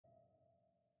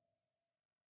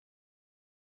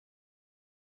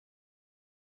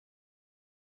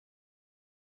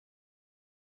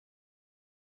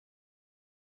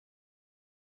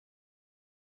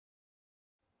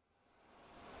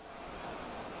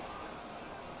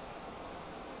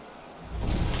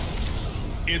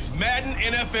It's Madden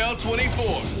NFL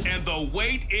 24, and the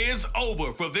wait is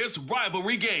over for this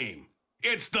rivalry game.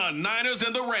 It's the Niners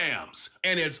and the Rams,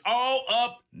 and it's all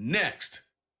up next.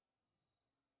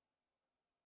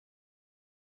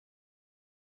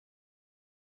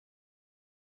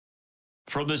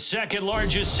 From the second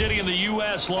largest city in the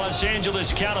U.S., Los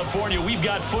Angeles, California, we've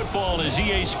got football as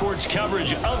EA Sports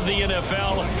coverage of the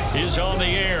NFL is on the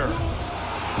air.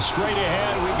 Straight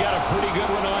ahead, we've got a pretty good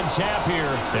one on tap here,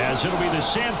 as it'll be the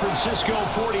San Francisco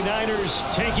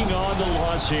 49ers taking on the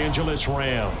Los Angeles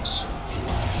Rams.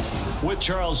 With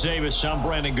Charles Davis, I'm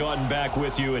Brandon Gaudin back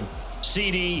with you. And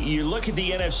CD, you look at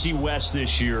the NFC West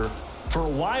this year. For a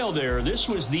while there, this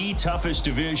was the toughest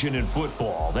division in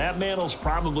football. That mantle's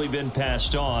probably been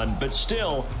passed on, but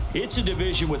still, it's a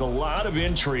division with a lot of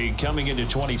intrigue coming into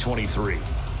 2023.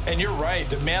 And you're right,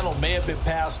 the mantle may have been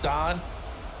passed on,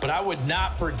 but I would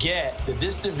not forget that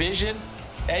this division,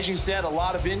 as you said, a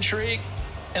lot of intrigue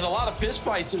and a lot of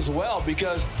fistfights as well,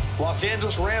 because Los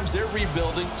Angeles Rams, they're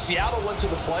rebuilding. Seattle went to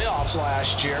the playoffs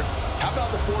last year. How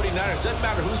about the 49ers? Doesn't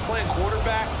matter who's playing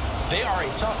quarterback. They are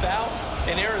a tough out.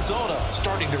 And Arizona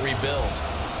starting to rebuild.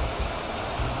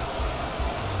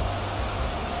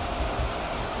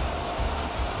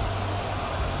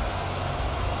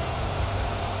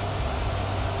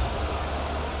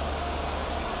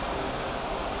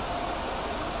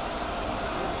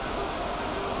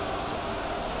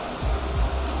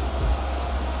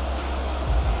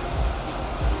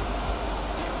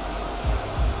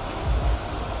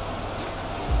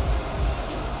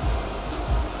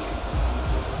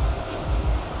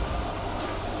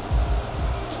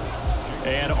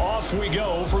 And off we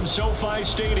go from SoFi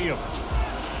Stadium.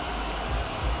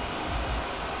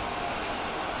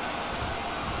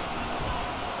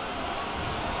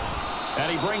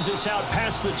 And he brings us out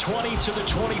past the 20 to the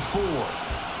 24.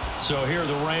 So here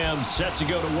the Rams set to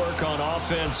go to work on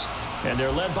offense. And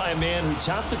they're led by a man who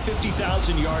topped the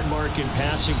 50,000-yard mark in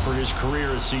passing for his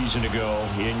career a season ago.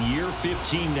 In year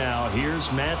 15 now,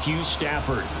 here's Matthew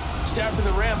Stafford. Stafford,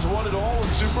 the Rams won it all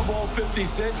in Super Bowl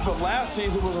 56, but last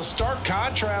season was a stark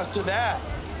contrast to that.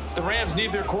 The Rams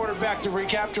need their quarterback to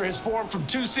recapture his form from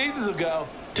 2 seasons ago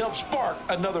to help spark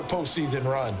another postseason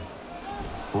run.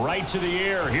 Right to the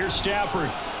air. Here's Stafford.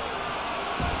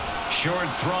 Short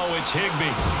throw. It's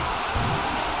Higbee.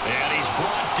 And he's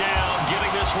brought down, getting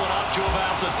this one up to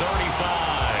about the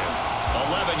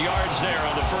 35. 11 yards there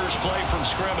on the first play from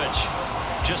scrimmage.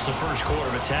 Just the first quarter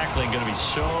of a tackling going to be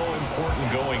so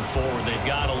important going forward. They've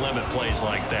got to limit plays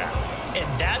like that. And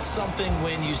that's something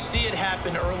when you see it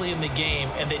happen early in the game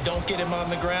and they don't get him on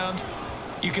the ground,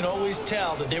 you can always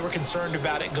tell that they were concerned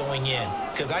about it going in.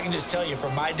 Because I can just tell you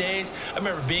from my days, I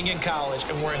remember being in college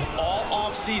and worrying all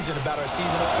off season about our season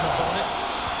open opponent.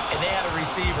 And they had a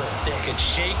receiver that could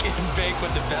shake and bake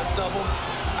with the best of them.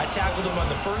 I tackled him on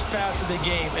the first pass of the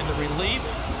game, and the relief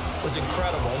was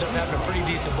incredible. Ended up having a pretty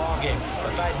decent ball game.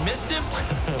 But if I had missed him,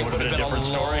 it would have been a different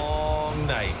story. Long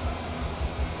night.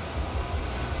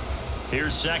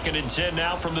 Here's 2nd and 10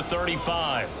 now from the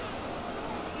 35.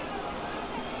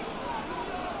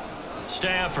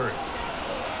 Stafford.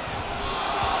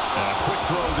 A quick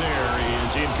throw there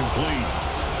is incomplete.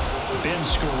 Ben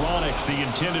Skoranek, the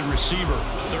intended receiver.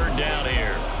 3rd down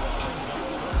here.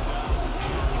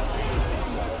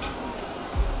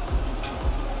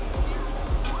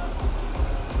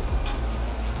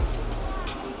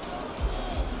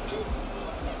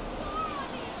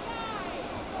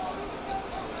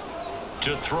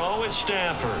 To throw is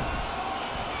Stafford.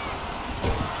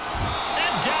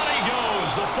 And down he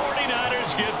goes. The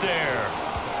 49ers get there.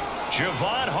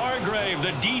 Javon Hargrave,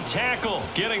 the D tackle,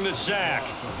 getting the sack.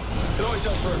 It always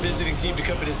helps for a visiting team to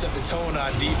come in and set the tone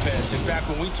on defense. In fact,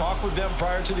 when we talked with them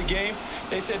prior to the game,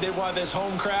 they said they wanted this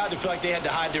home crowd to feel like they had to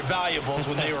hide their valuables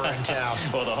when they were in town.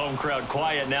 Well, the home crowd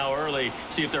quiet now early.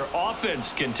 See if their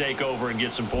offense can take over and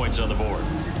get some points on the board.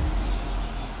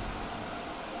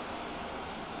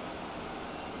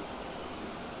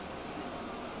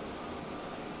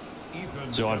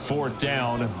 So on 4th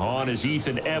down, on is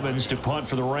Ethan Evans to punt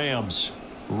for the Rams.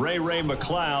 Ray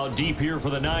McLeod deep here for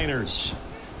the Niners.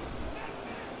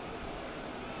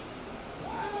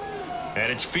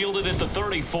 And it's fielded at the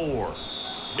 34.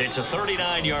 It's a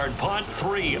 39-yard punt,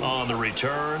 3 on the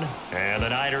return. And the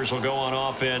Niners will go on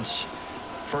offense,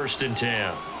 1st and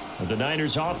 10. The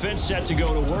Niners offense set to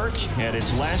go to work, and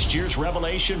it's last year's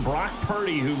revelation, Brock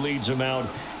Purdy, who leads them out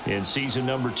in season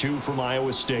number 2 from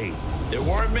Iowa State. There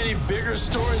weren't many bigger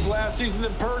stories last season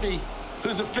than Purdy,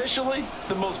 who's officially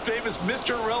the most famous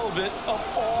Mr. Irrelevant of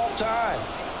all time.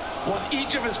 won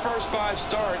each of his first 5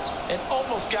 starts, and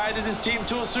almost guided his team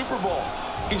to a Super Bowl.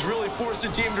 He's really forced the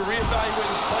team to reevaluate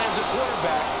his plans at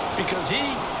quarterback because he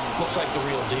looks like the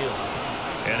real deal.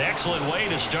 An excellent way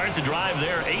to start the drive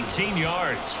there, 18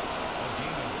 yards.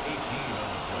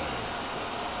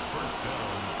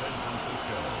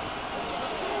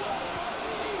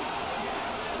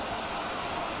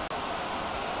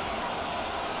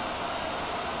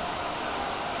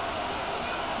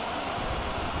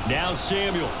 Now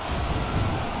Samuel.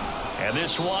 And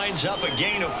this winds up a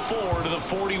gain of 4 to the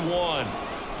 41.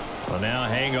 Well, now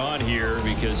hang on here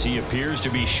because he appears to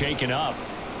be shaken up.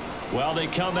 While they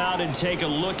come out and take a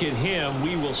look at him,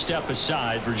 we will step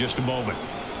aside for just a moment.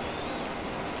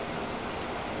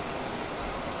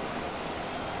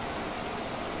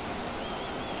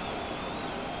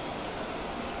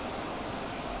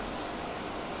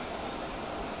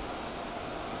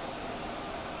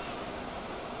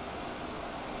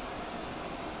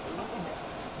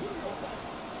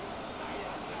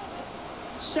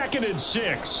 Second and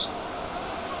 6.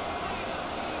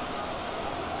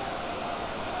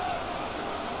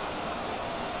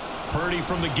 Purdy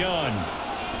from the gun.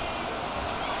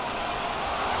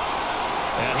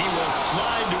 And he will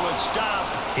slide to a stop.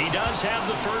 He does have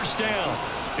the first down.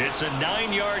 It's a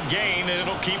 9-yard gain, and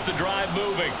it'll keep the drive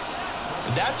moving.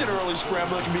 That's an early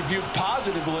scramble that can be viewed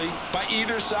positively by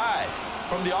either side.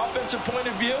 From the offensive point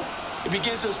of view, it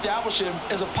begins to establish him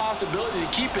as a possibility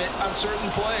to keep it on certain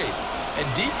plays. And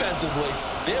defensively,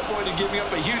 they avoided giving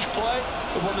up a huge play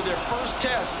with one of their first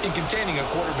tests in containing a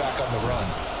quarterback on the run.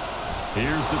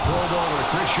 Here's the Pro Bowler,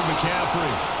 Christian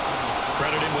McCaffrey.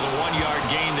 Credit him with a 1-yard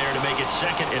gain there to make it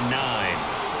 2nd and 9.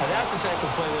 Now that's the type of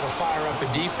play that'll fire up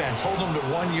a defense. Hold them to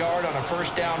 1 yard on a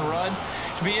first down run.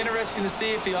 It'll be interesting to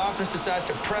see if the offense decides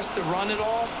to press the run at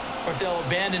all or if they'll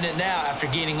abandon it now after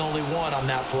gaining only 1 on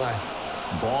that play.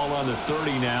 Ball on the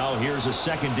 30 now. Here's a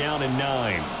 2nd down and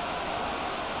 9.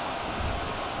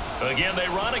 Again, they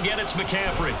run. Again, it's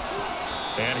McCaffrey.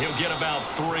 And he'll get about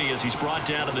 3 as he's brought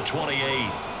down to the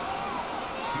 28.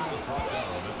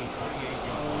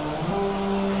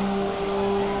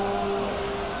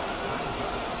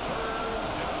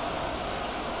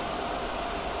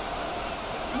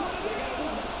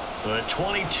 The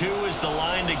 22 is the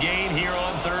line to gain here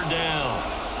on 3rd down.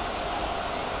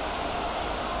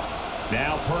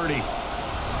 Now Purdy.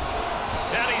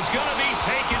 And he's going to be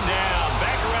taken down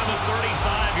back around the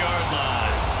 35-yard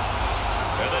line.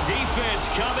 And the defense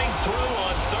coming through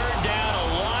on 3rd down,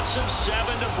 a loss of 7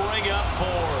 to bring up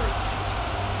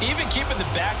 4th. Even keeping the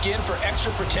back in for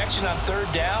extra protection on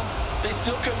 3rd down, they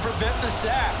still couldn't prevent the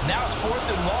sack. Now it's 4th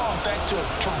and long thanks to a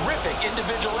terrific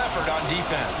individual effort on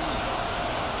defense.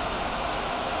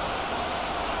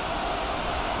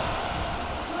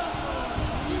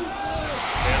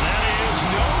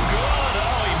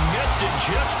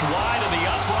 Just wide of the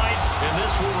upright, and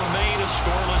this will remain a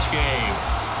scoreless game.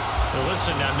 Now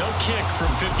listen, now no kick from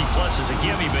 50-plus is a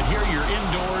gimme, but here you're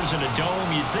indoors in a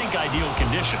dome. You'd think ideal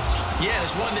conditions. Yeah, and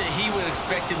it's one that he would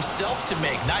expect himself to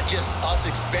make, not just us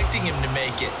expecting him to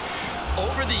make it.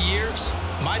 Over the years,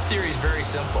 my theory is very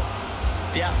simple.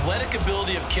 The athletic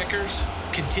ability of kickers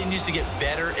continues to get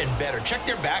better and better. Check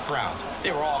their backgrounds.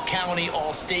 They were all county,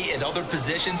 all state, and other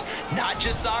positions, not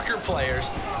just soccer players.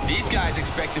 These guys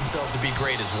expect themselves to be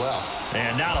great as well.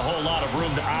 And not a whole lot of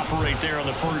room to operate there on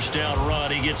the first down run.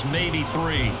 He gets maybe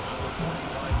 3.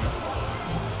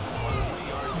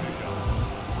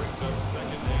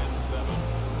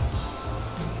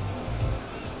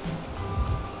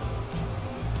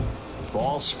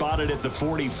 Ball spotted at the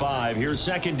 45. Here's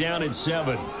 2nd down and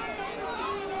 7.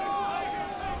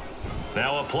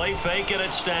 Now a play fake and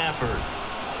it's Stafford.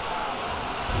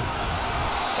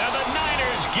 And the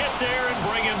Niners get there and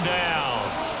bring him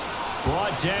down.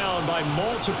 Brought down by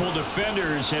multiple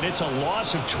defenders, and it's a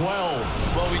loss of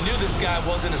 12. Well, we knew this guy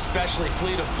wasn't especially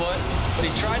fleet of foot, but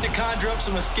he tried to conjure up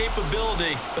some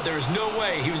escapability, but there was no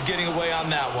way he was getting away on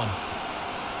that one.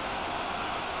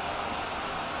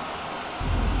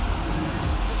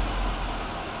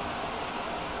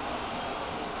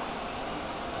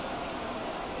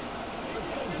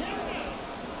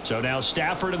 So now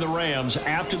Stafford and the Rams,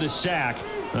 after the sack,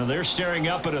 they're staring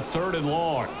up at a 3rd and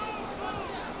long.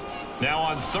 Now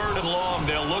on 3rd and long,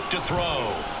 they'll look to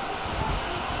throw.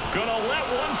 Gonna let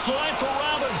one fly for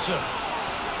Robinson.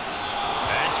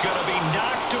 That's gonna be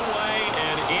knocked away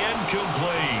and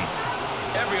incomplete.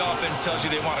 Every offense tells you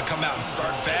they want to come out and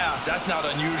start fast. That's not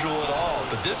unusual at all.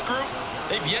 But this group,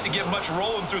 they've yet to get much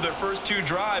rolling through their first 2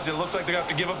 drives. It looks like they're going to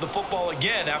have to give up the football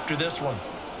again after this one.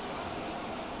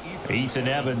 Ethan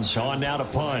Evans on now to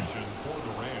punt.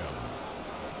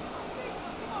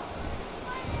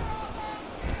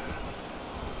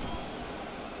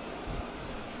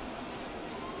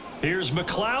 Here's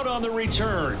McLeod on the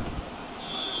return.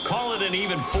 Call it an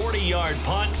even 40-yard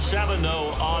punt. 7, though,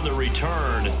 on the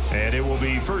return. And it will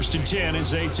be 1st and 10 as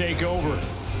they take over.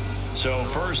 So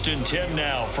 1st and 10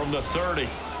 now from the 30.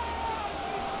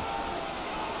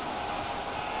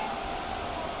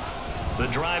 The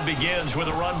drive begins with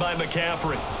a run by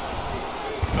McCaffrey.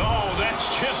 Oh,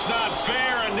 that's just not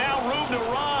fair, and now room to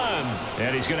run.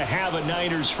 And he's going to have a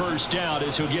Niners first down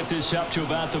as he'll get this up to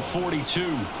about the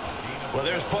 42. Well,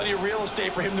 there's plenty of real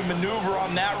estate for him to maneuver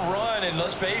on that run, and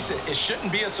let's face it, it shouldn't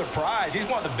be a surprise. He's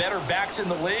one of the better backs in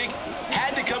the league.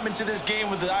 Had to come into this game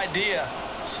with the idea,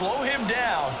 slow him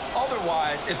down,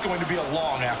 otherwise it's going to be a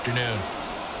long afternoon.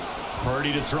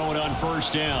 Purdy to throw it on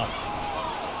first down.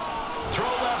 Throw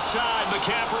left side,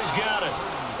 McCaffrey's got it.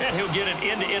 And he'll get it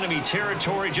into enemy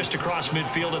territory just across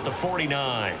midfield at the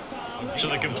 49. So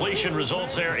the completion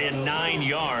results there in 9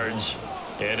 yards,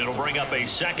 and it'll bring up a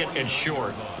 2nd and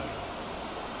short.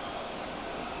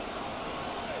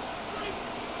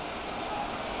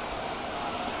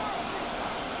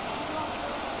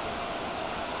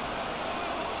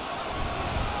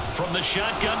 From the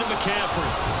shotgun to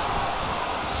McCaffrey.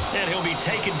 And he'll be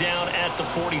taken down at the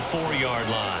 44-yard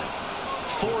line.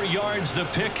 4 yards the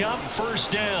pickup,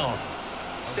 first down.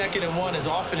 2nd and 1 is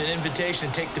often an invitation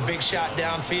to take the big shot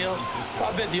downfield.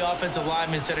 I bet the offensive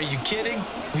lineman said, are you kidding?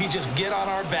 We just get on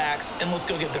our backs and let's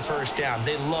go get the first down.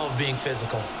 They love being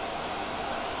physical.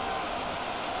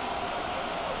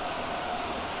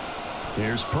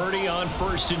 Here's Purdy on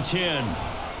 1st and 10.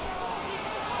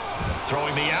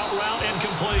 Throwing the out route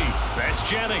incomplete. That's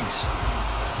Jennings.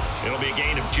 It'll be a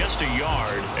gain of just a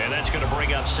yard, and that's going to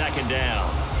bring up 2nd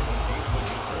down.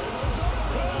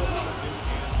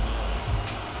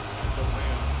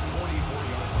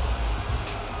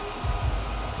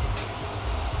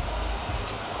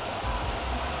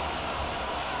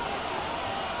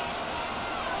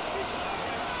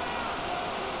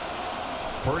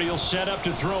 Purdy will set up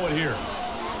to throw it here.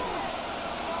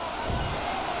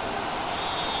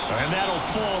 And that'll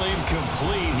fall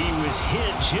incomplete. He was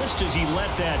hit just as he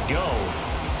let that go.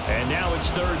 And now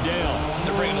it's 3rd down.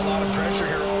 They're bringing a lot of pressure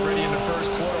here already in the first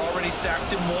quarter. Already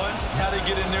sacked him once. Now they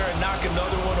get in there and knock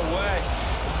another one away.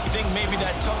 You think maybe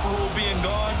that Tucker rule being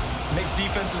gone makes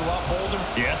defenses a lot bolder?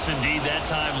 Yes, indeed. That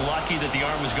time lucky that the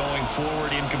arm was going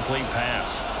forward. Incomplete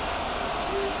pass.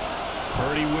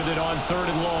 Purdy with it on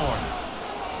 3rd and long.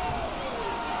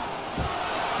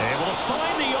 Able to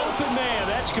find the open man.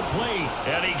 That's complete.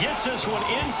 And he gets this one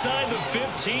inside the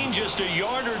 15, just a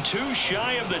yard or 2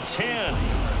 shy of the 10.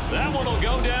 That one will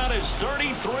go down as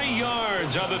 33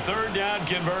 yards on the 3rd down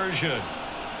conversion.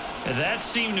 And that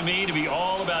seemed to me to be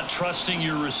all about trusting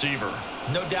your receiver.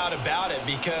 No doubt about it,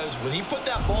 because when he put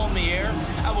that ball in the air,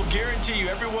 I will guarantee you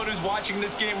everyone who's watching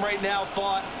this game right now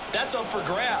thought that's up for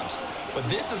grabs. But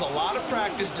this is a lot of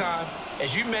practice time.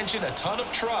 As you mentioned, a ton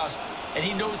of trust. And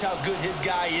he knows how good his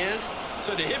guy is.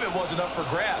 So to him, it wasn't up for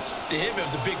grabs. To him, it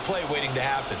was a big play waiting to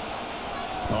happen.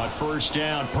 On 1st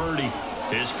down, Purdy.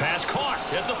 His pass caught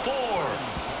at the 4.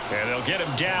 And they'll get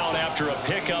him down after a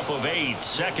pickup of 8.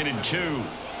 2nd and 2.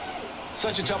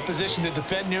 Such a tough position to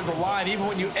defend near the line, even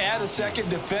when you add a second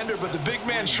defender. But the big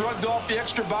man shrugged off the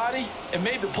extra body and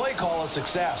made the play call a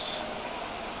success.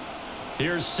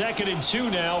 Here's 2nd and 2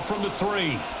 now from the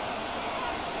 3.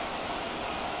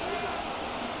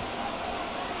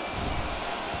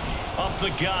 Up the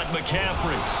gut,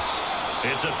 McCaffrey.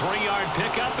 It's a 3-yard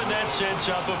pickup, and that sets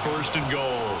up a 1st and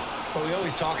goal. Well, we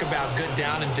always talk about good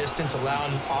down and distance,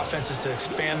 allowing offenses to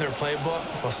expand their playbook.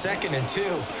 Well, 2nd and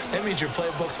 2, that means your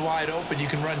playbook's wide open. You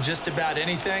can run just about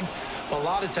anything. But a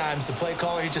lot of times, the play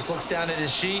caller, he just looks down at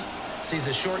his sheet, sees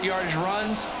the short yardage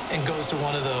runs, and goes to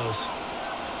one of those.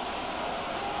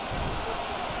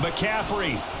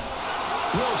 McCaffrey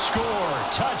will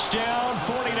score. Touchdown,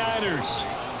 49ers.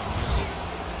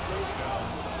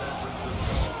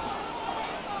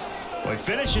 Well, he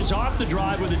finishes off the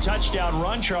drive with a touchdown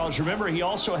run, Charles. Remember, he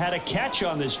also had a catch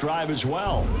on this drive as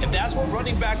well. And that's what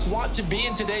running backs want to be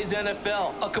in today's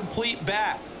NFL, a complete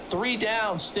back. 3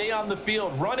 downs, stay on the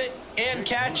field, run it, and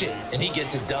catch it. And he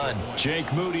gets it done.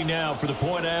 Jake Moody now for the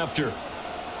point after.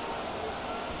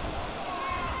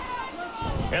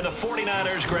 And the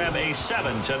 49ers grab a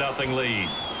 7-0 lead.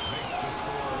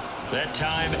 That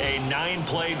time, a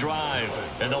 9-play drive.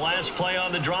 And the last play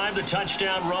on the drive, the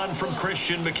touchdown run from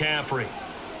Christian McCaffrey.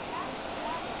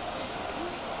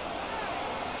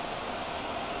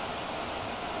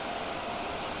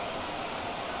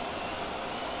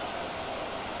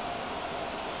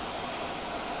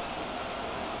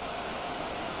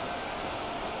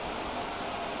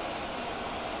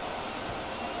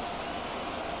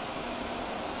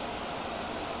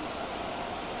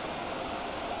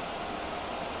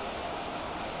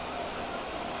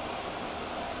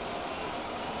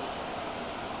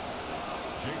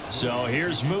 So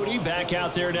here's Moody back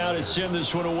out there now to send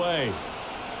this one away.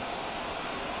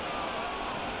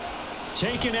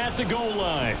 Taken at the goal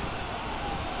line.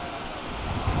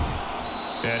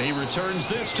 And he returns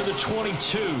this to the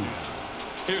 22.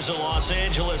 Here's a Los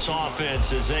Angeles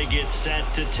offense as they get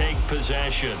set to take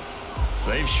possession.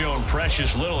 They've shown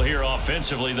precious little here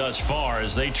offensively thus far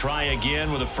as they try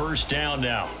again with a first down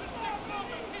now.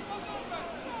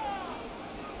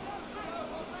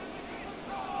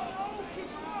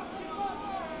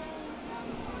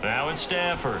 Now it's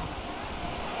Stafford.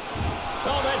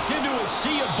 Oh, that's into a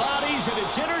sea of bodies, and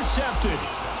it's intercepted.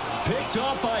 Picked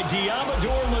up by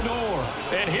Diamador Lenore.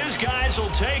 And his guys will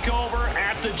take over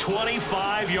at the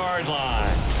 25-yard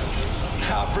line.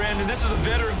 Brandon, this is a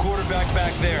veteran quarterback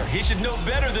back there. He should know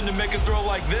better than to make a throw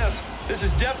like this. This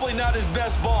is definitely not his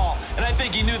best ball, and I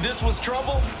think he knew this was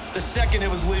trouble the second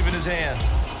it was leaving his hand.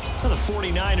 So the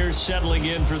 49ers settling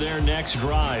in for their next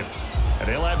drive. And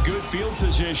they'll have good field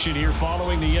position here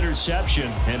following the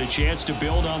interception and a chance to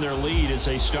build on their lead as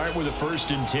they start with a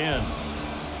 1st and 10.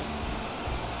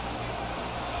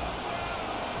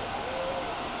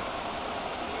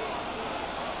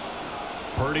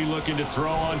 Purdy looking to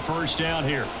throw on first down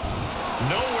here.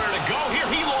 Nowhere to go here.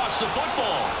 He lost the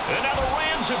football. And now the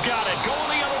Rams have got it going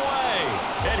the other way.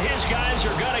 And his guys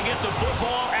are going to get the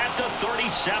football at the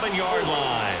 37-yard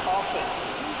line.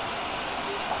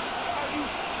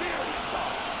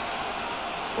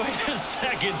 Wait a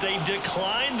second. They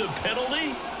declined the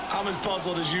penalty? I'm as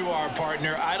puzzled as you are,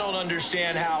 partner. I don't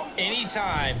understand how any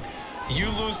time you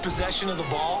lose possession of the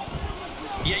ball,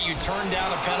 yet you turn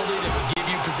down a penalty that would give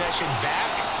you possession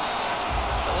back.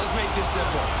 Now, let's make this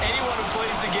simple. Anyone who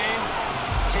plays the game,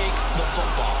 take the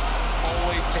football.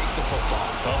 Always take the football.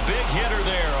 A big hitter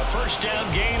there. A first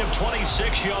down gain of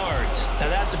 26 yards. Now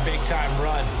that's a big-time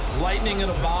run. Lightning in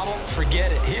a bottle,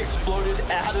 forget it. He exploded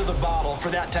out of the bottle for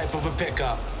that type of a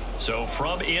pickup. So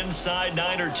from inside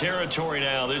Niner territory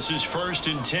now, this is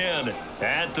 1st and 10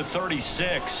 at the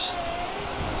 36.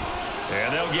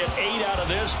 And they'll get 8 out of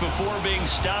this before being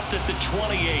stopped at the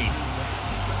 28.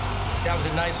 That was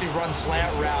a nicely run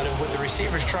slant route, and what the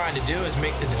receiver's trying to do is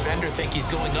make the defender think he's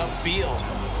going upfield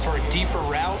for a deeper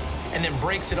route and then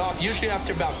breaks it off, usually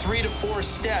after about 3 to 4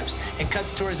 steps, and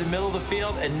cuts towards the middle of the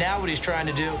field. And now what he's trying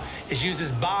to do is use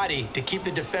his body to keep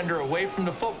the defender away from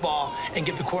the football and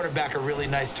give the quarterback a really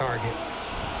nice target.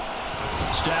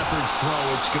 Stafford's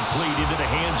throw, it's complete into the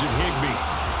hands of Higbee.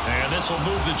 And this will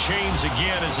move the chains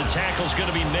again as the tackle's going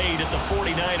to be made at the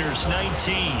 49ers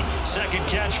 19. Second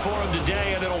catch for him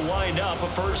today, and it'll wind up a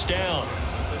first down.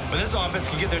 When this offense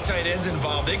can get their tight ends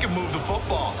involved, they can move the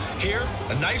football. Here,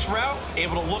 a nice route,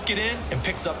 able to look it in, and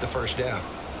picks up the first down.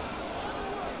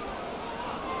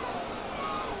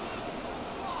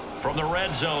 From the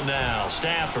red zone now,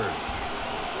 Stafford.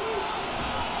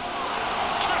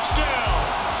 Touchdown!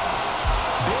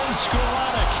 Ben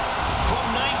Skoranek from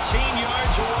 19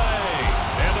 yards away.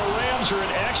 And the Rams are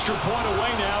an extra point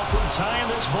away now from tying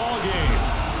this ball game.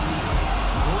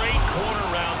 Great corner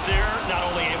route there. Not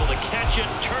only able to catch it,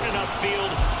 turn it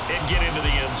upfield, and get into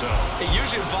the end zone. It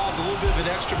usually involves a little bit of an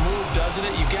extra move, doesn't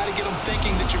it? You've got to get them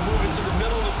thinking that you're moving to the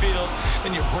middle of the field,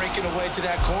 and you're breaking away to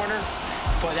that corner.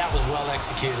 But that was well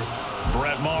executed.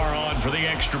 Brett Maher on for the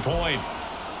extra point.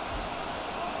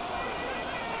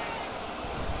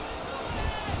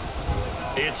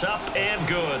 It's up and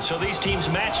good. So these teams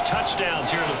match touchdowns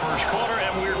here in the first quarter,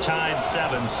 and we're tied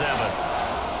 7-7.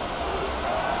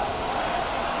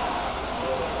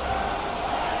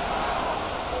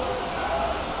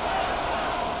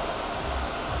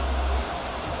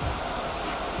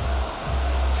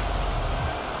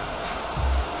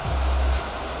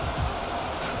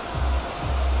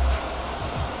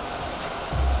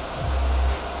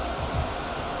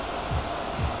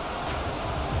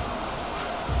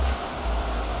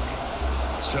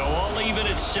 So all even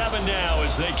at 7 now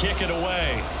as they kick it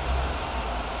away.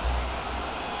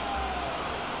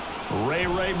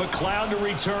 Ray McCloud to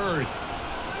return.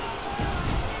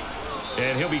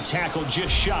 And he'll be tackled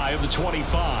just shy of the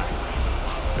 25.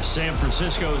 San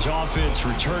Francisco's offense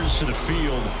returns to the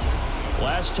field.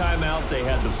 Last time out, they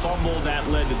had the fumble. That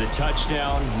led to the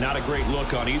touchdown. Not a great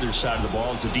look on either side of the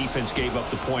ball as the defense gave up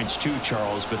the points too,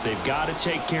 Charles. But they've got to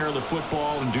take care of the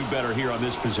football and do better here on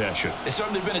this possession. It's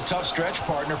certainly been a tough stretch,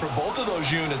 partner, for both of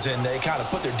those units, and they kind of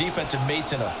put their defensive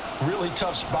mates in a really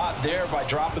tough spot there by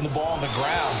dropping the ball on the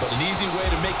ground. But an easy way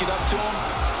to make it up to them,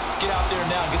 get out there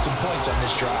now and get some points on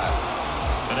this drive.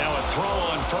 And now a throw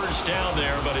on first down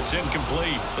there, but it's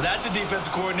incomplete. Well, that's a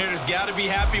defensive coordinator's got to be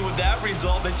happy with that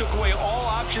result. They took away all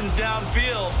options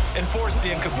downfield and forced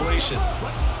the incompletion.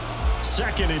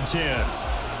 2nd and 10.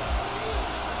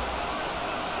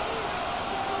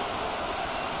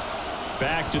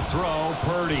 Back to throw,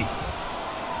 Purdy.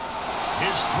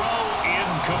 His throw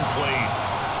incomplete.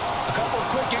 A couple of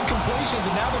quick incompletions,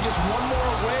 and now they're just one more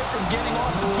away from getting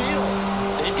off the field.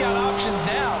 They've got options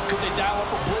now. Could they dial up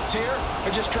a blitz here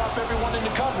or just drop everyone into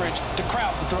coverage to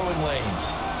crowd the throwing lanes?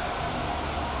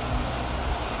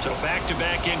 So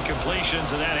back-to-back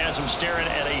incompletions, and that has them staring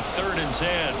at a 3rd and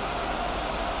 10.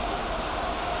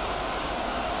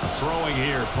 Throwing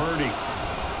here, Purdy.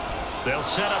 They'll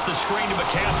set up the screen to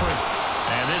McCaffrey.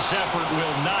 And this effort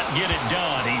will not get it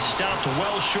done. He stopped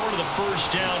well short of the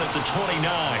first down at the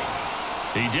 29.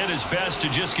 He did his best to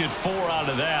just get 4 out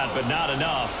of that, but not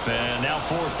enough. And now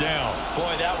 4th down.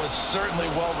 Boy, that was certainly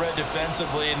well-read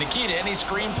defensively. And the key to any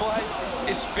screenplay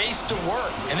is space to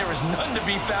work. And there was none to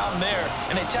be found there.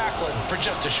 And they tackle it for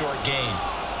just a short gain.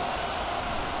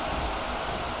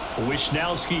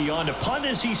 Wisnowski on to punt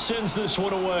as he sends this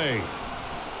one away.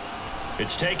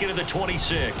 It's taken to the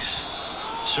 26.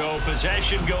 So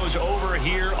possession goes over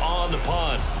here on the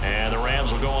punt. And the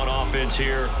Rams will go on offense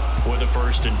here with a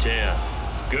 1st and 10.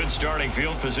 Good starting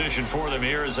field position for them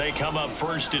here as they come up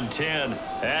 1st and 10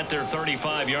 at their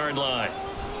 35-yard line.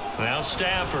 Now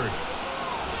Stafford.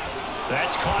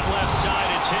 That's caught left side.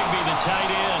 It's Higbee, the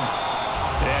tight end.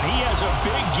 And he has a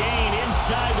big gain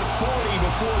inside the 40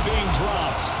 before being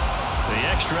dropped. The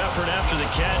extra effort after the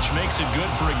catch makes it good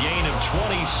for a gain of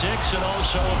 26 and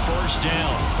also a 1st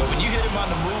down. But when you hit him on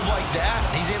the move like that,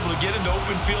 and he's able to get into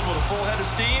open field with a full head of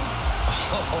steam,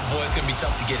 oh boy, it's going to be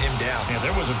tough to get him down. Yeah,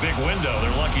 there was a big window.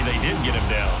 They're lucky they did get him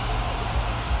down.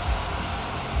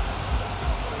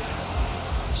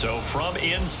 So from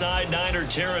inside Niner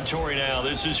territory now,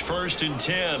 this is 1st and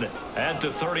 10 at the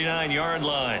 39-yard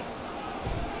line.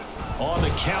 On the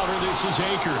counter, this is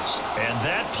Akers. And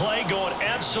that play going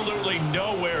absolutely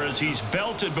nowhere as he's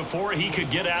belted before he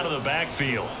could get out of the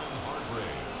backfield.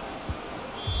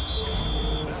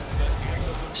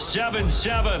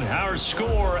 7-7, our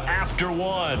score after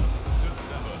 1.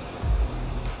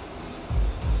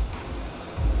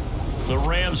 The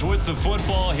Rams with the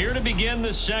football here to begin the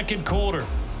 2nd quarter,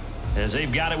 as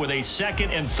they've got it with a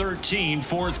 2nd and 13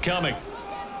 forthcoming.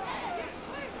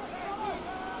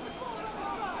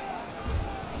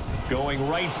 Going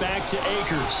right back to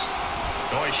Akers.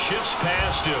 Oh, he shifts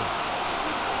past him.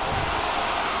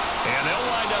 And they'll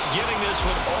wind up getting this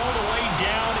one all the way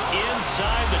down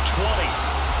inside the 20.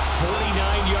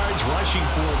 49 yards rushing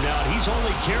for him now. He's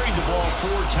only carried the ball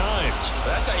 4 times.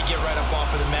 That's how you get right up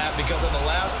off of the mat, because on the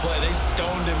last play, they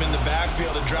stoned him in the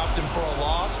backfield and dropped him for a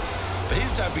loss. But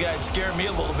he's the type of guy that scared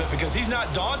me a little bit because he's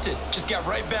not daunted. Just got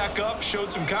right back up,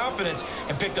 showed some confidence,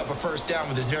 and picked up a 1st down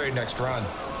with his very next run.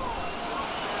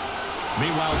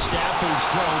 Meanwhile, Stafford's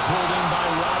throw pulled in by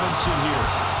Robinson here.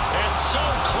 And so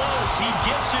close, he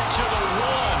gets it to the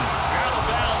 1. Out of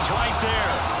bounds right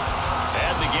there.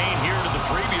 Add the gain here to the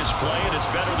previous play, and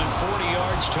it's better than 40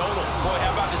 yards total. Boy,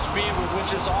 how about the speed with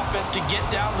which this offense can get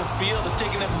down the field? It's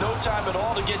taken them no time at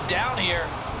all to get down here,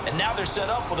 and now they're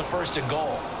set up with a 1st and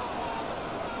goal.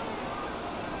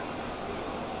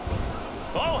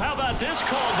 Oh, how about this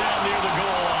call down near the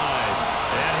goal line?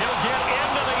 And he'll get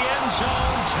into the end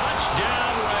zone.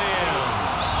 Touchdown,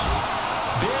 Rams.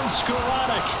 Ben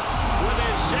Skoranek with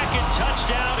his 2nd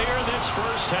touchdown here in this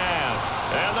 1st half.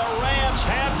 And the Rams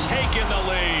have taken the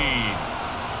lead.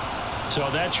 So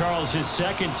that, Charles, his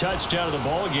 2nd touchdown of the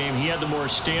ball game. He had the more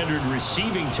standard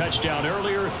receiving touchdown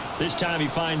earlier. This time he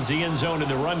finds the end zone in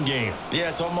the run game. Yeah,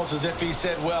 it's almost as if he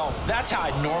said, well, that's how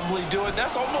I normally do it.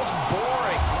 That's almost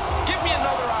boring. Give me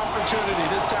another opportunity.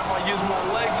 This time I'll use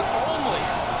my legs only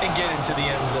and get into the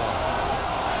end zone.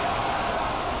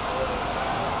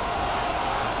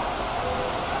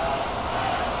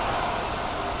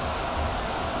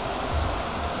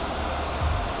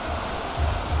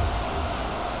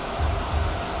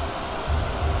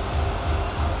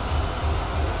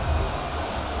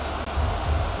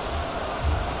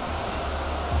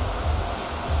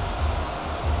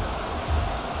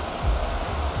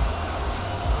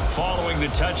 Following the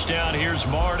touchdown, here's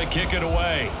Marr to kick it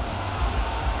away.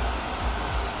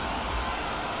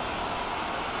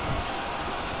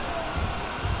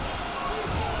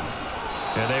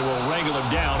 And they will wrangle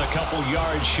him down a couple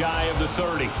yards shy of the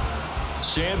 30.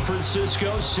 San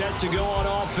Francisco set to go on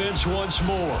offense once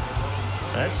more.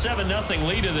 That 7-0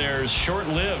 lead of theirs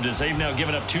short-lived as they've now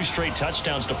given up 2 straight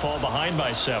touchdowns to fall behind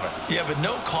by 7. Yeah, but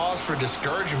no cause for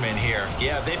discouragement here.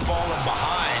 Yeah, they've fallen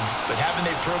behind, but haven't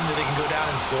they proven that they can go down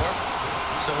and score?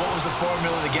 So what was the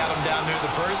formula that got them down there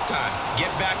the first time?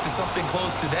 Get back to something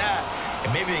close to that, and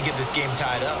maybe they can get this game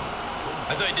tied up.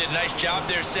 I thought he did a nice job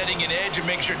there setting an edge and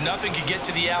making sure nothing could get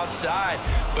to the outside.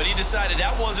 But he decided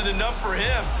that wasn't enough for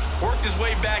him. Worked his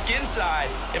way back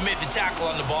inside and made the tackle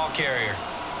on the ball carrier.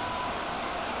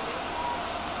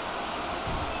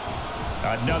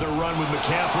 Another run with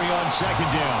McCaffrey on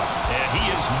second down. And he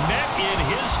is met in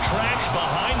his tracks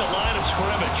behind the line of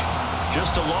scrimmage.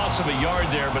 Just a loss of a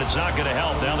yard there, but it's not going to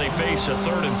help. Now they face a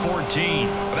 3rd and 14.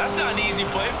 Well, that's not an easy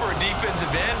play for a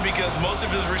defensive end because most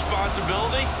of his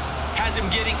responsibility has him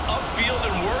getting upfield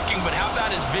and working, but how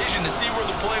about his vision to see where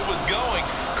the play was going,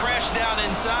 crashed down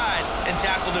inside, and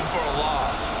tackled him for a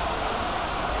loss.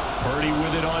 Purdy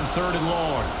with it on 3rd and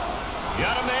long.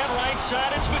 Got a man right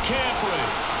side, it's McCaffrey.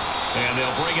 And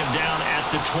they'll bring him down at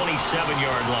the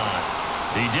 27-yard line.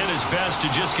 He did his best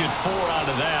to just get 4 out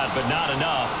of that, but not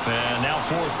enough, and now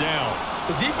 4th down.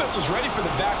 The defense was ready for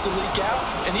the back to leak out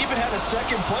and even had a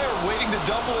second player waiting to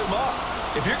double him up.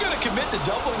 If you're going to commit to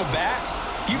doubling a back,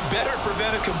 you better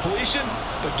prevent a completion,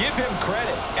 but give him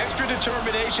credit. Extra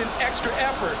determination, extra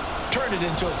effort, turn it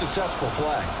into a successful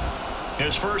play.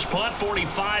 His first punt,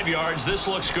 45 yards. This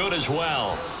looks good as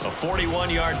well. A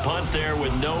 41-yard punt there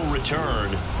with no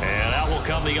return. And out will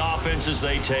come the offense as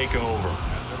they take over.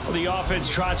 Well, the offense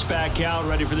trots back out,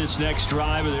 ready for this next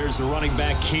drive. And there's the running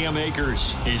back, Cam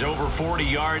Akers. He's over 40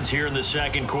 yards here in the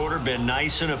second quarter. Been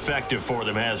nice and effective for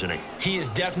them, hasn't he? He has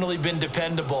definitely been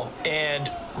dependable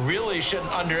and really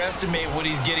shouldn't underestimate what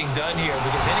he's getting done here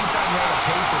because anytime you have a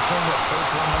pace that's going to approach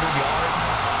 100 yards,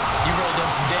 you've really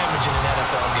done some damage in an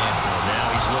NFL game. Well, now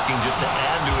he's looking just to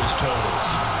add to his totals.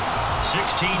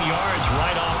 16 yards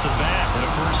right off the bat and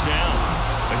a first down.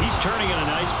 But he's turning in a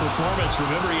nice performance.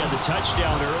 Remember, he had the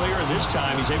touchdown earlier, and this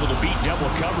time he's able to beat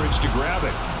double coverage to grab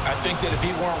it. I think that if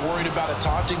he weren't worried about a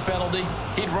taunting penalty,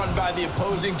 he'd run by the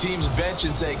opposing team's bench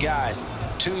and say, guys,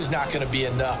 2's not going to be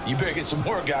enough. You better get some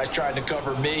more guys trying to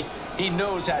cover me. He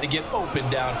knows how to get open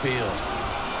downfield.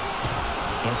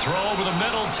 The throw over the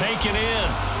middle, taken in.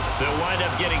 They'll wind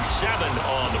up getting 7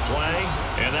 on the play,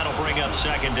 and that'll bring up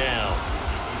second down.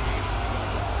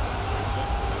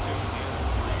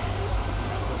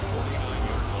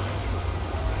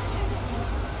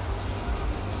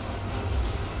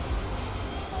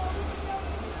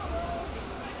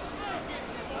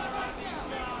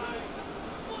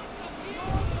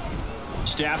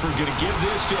 Stafford going to give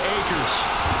this to Akers.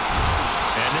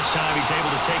 And this time he's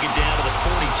able to take it down to the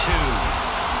 42.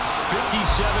 57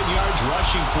 yards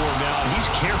rushing for him now, and he's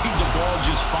carried the ball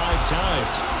just 5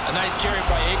 times. A nice carry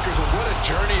by Akers, and what a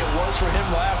journey it was for him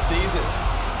last season.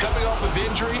 Coming off of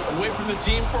injury, away from the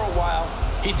team for a while,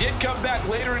 he did come back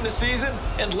later in the season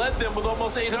and led them with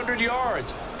almost 800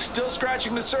 yards. Still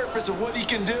scratching the surface of what he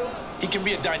can do. He can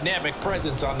be a dynamic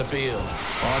presence on the field.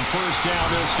 On first down,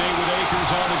 they'll stay with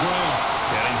Akers on the ground.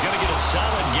 And he's going to get a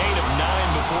solid gain of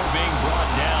 9 before being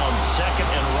brought down. Second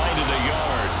and right at a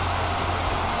yard.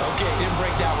 Okay, didn't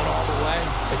break that one all the way,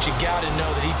 but you got to know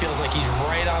that he feels like he's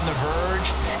right on the verge,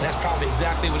 and that's probably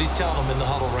exactly what he's telling them in the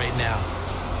huddle right now.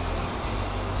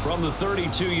 From the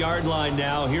 32-yard line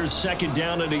now, here's second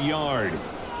down at a yard.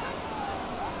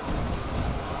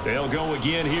 They'll go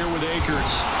again here with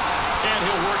Akers. And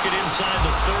he'll work it inside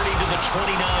the 30 to the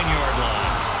 29-yard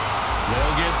line.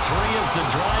 They'll get 3 as the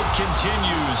drive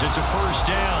continues. It's a first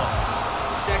down.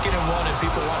 2nd and 1, and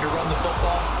people want to run the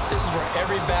football. This is where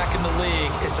every back in the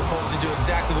league is supposed to do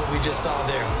exactly what we just saw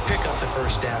there. Pick up the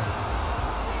first down.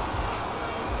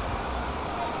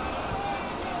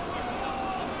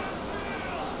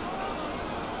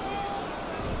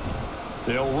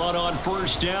 They'll run on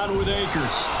first down with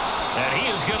Akers. And he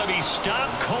is going to be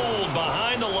stopped cold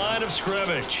behind the line of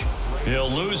scrimmage. He'll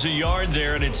lose a yard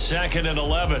there, and it's 2nd and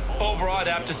 11. Overall, I'd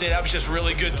have to say that was just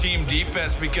really good team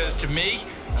defense because, to me,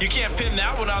 you can't pin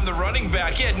that one on the running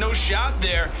back. He had no shot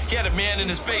there. He had a man in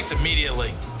his face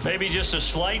immediately. Maybe just a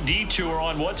slight detour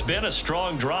on what's been a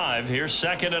strong drive. Here's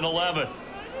 2nd and 11.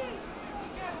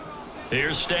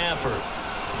 Here's Stafford.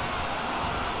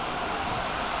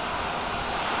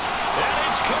 And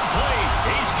it's complete.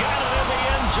 He's got it in the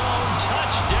end zone.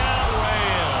 Touchdown,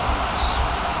 Rams.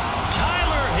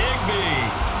 Tyler Higbee,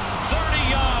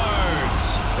 30 yards.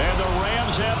 And the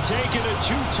Rams have taken a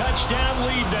 2-touchdown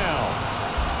lead now.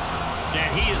 And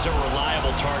he is a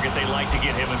reliable target. They like to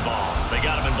get him involved. They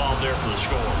got him involved there for the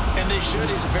score. And they should.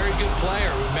 He's a very good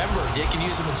player. Remember, they can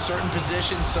use him in certain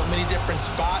positions, so many different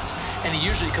spots, and he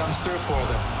usually comes through for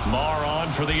them. Marr on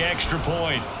for the extra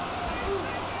point.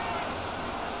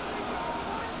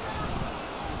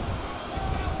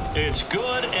 It's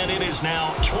good, and it is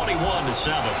now 21-7.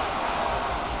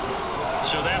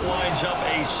 So that winds up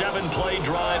a 7-play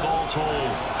drive all told.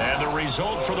 And the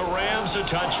result for the Rams, a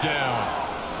touchdown.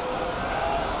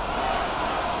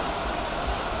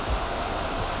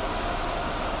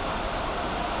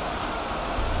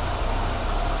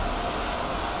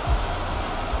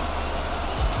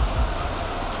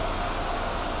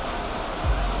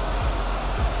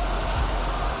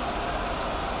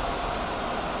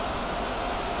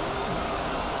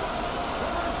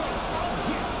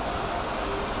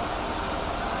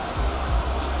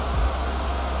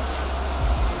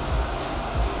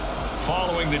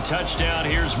 following the touchdown.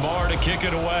 Here's Marr to kick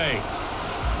it away.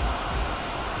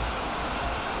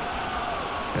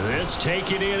 And this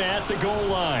taken in at the goal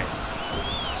line.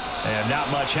 And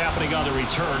not much happening on the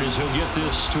return as he'll get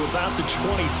this to about the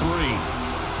 23.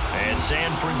 And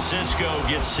San Francisco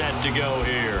gets set to go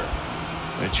here.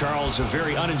 And Charles, a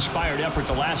very uninspired effort.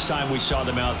 The last time we saw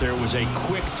them out there was a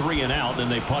quick 3 and out,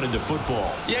 and they punted the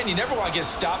football. Yeah, and you never want to get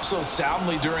stopped so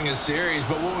soundly during a series,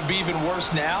 but what would be even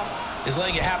worse now is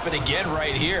letting it happen again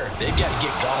right here. They've got to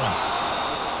get going.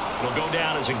 It'll go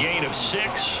down as a gain of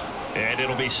 6, and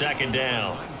it'll be second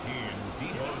down. A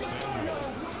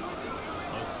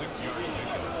 6-yard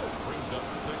pickup brings up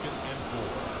 2nd and 4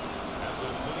 at the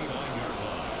 29-yard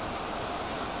line.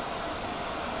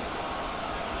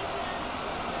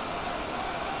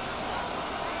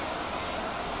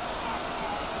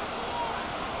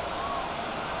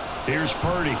 Here's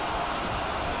Purdy.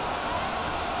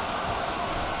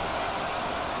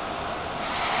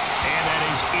 And that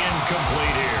is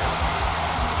incomplete here.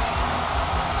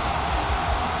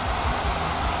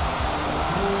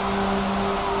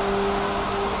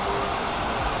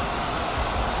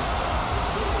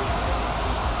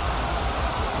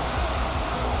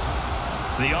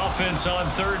 The offense on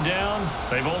 3rd down.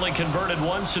 They've only converted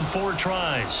once in 4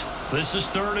 tries. This is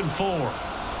 3rd and 4.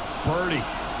 Purdy.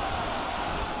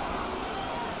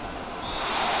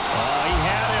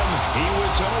 He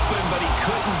was open, but he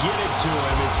couldn't get it to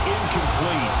him. It's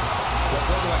incomplete. Well,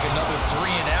 it's looking like another 3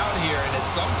 and out here, and at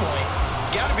some point,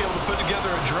 you got to be able to put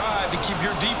together a drive to keep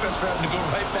your defense from having to go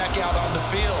right back out on the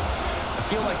field. I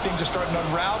feel like things are starting to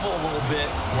unravel a little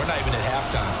bit. We're not even at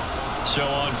halftime. So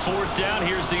on 4th down,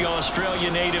 here's the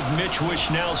Australia native Mitch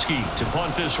Wishnowsky to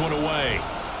punt this one away.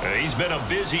 He's been a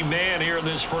busy man here in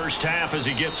this first half as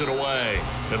he gets it away.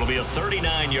 It'll be a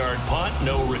 39-yard punt,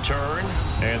 no return.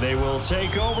 And they will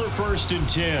take over 1st and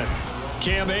 10.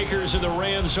 Cam Akers in the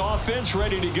Rams offense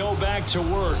ready to go back to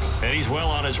work. And he's well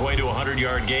on his way to a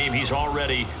 100-yard game. He's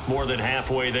already more than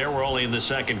halfway there. We're only in the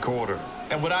 2nd quarter.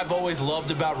 And what I've always loved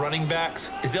about running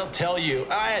backs is they'll tell you,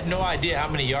 I had no idea how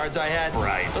many yards I had.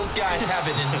 Right. Those guys have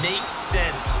an innate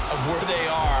sense of where they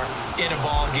are in a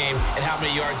ball game and how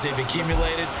many yards they've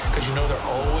accumulated because you know they're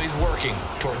always working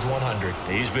towards 100.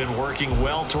 He's been working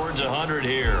well towards 100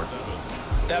 here.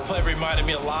 That play reminded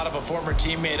me a lot of a former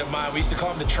teammate of mine. We used to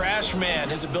call him the trash man.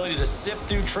 His ability to sift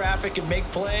through traffic and make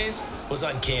plays was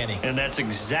uncanny. And that's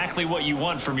exactly what you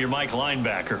want from your Mike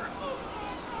linebacker.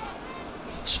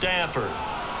 Stafford.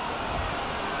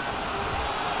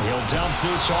 He'll dump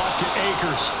this off to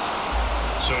Akers.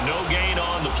 So no gain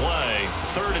on the play.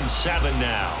 3rd and 7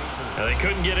 now. Now they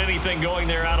couldn't get anything going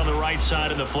there out on the right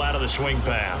side in the flat of the swing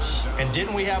pass. And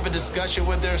didn't we have a discussion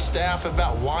with their staff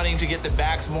about wanting to get the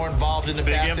backs more involved in the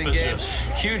passing game?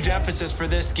 Huge emphasis for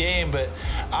this game, but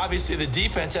obviously the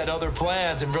defense had other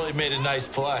plans and really made a nice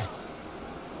play.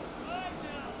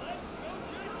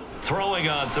 Throwing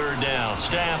on 3rd down,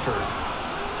 Stafford.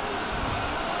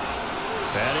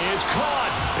 That is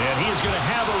caught, and he is going to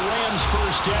have a Rams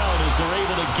 1st down as they're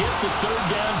able to get the 3rd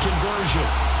down conversion.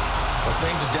 Well,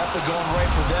 things are definitely going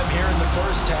right for them here in the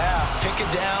first half. Pick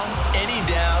it down, any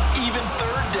down, even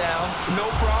 3rd down, no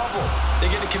problem.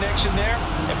 They get a connection there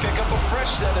and pick up a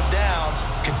fresh set of downs,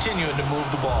 continuing to move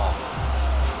the ball.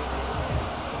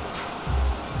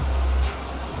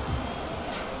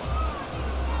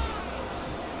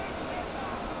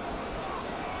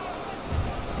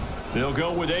 They'll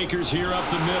go with Akers here up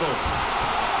the middle.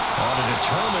 On a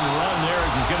determined run there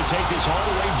as he's going to take this all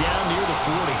the way down near the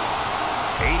 40.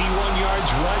 81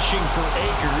 yards rushing for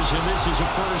Akers, and this is a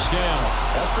 1st down.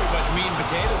 That's pretty much meat and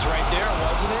potatoes right there,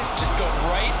 wasn't it? Just go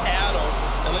right at him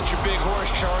and let your big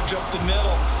horse charge up the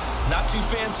middle. Not too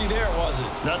fancy there, was it?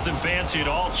 Nothing fancy at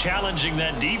all, challenging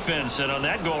that defense, and on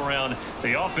that go-around,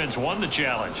 the offense won the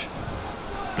challenge.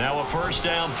 Now a 1st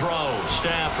down throw,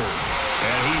 Stafford.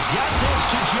 And he's got this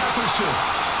to Jefferson.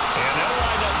 And they'll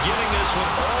wind up getting this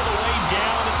one all the way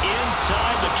down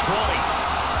inside the 20.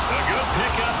 A good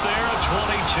pickup there at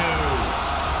 22.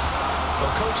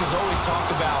 Well, coaches always talk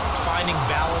about finding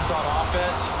balance on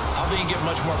offense. I don't think you get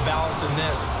much more balance than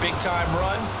this. Big-time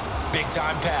run,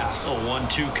 big-time pass. A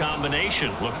 1-2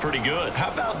 combination. Looked pretty good.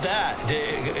 How about that?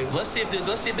 Let's see if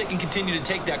they can continue to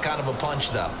take that kind of a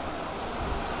punch, though.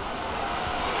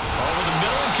 Over the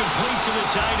middle and complete to the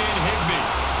tight end, Higbee.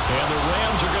 And the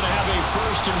Rams are going to have a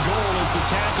 1st and goal as the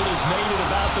tackle is made at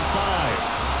about the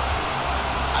 5.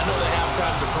 I know that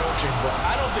halftime's approaching, but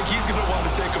I don't think he's going to want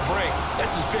to take a break.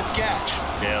 That's his 5th catch.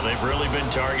 Yeah, they've really been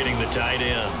targeting the tight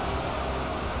end.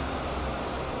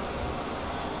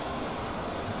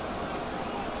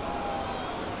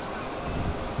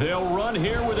 They'll run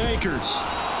here with Akers.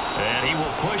 And he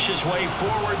will push his way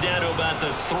forward down to about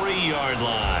the 3-yard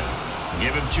line.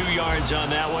 Give him 2 yards on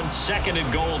that one. 2nd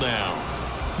and goal now.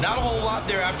 Not a whole lot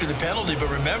there after the penalty, but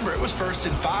remember, it was 1st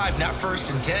and 5, not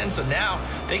 1st and 10. So now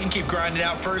they can keep grinding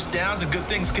out first downs and good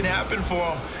things can happen for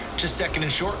them. Just 2nd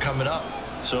and short coming up.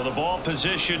 So the ball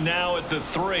position now at the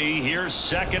 3. Here's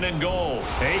 2nd and goal.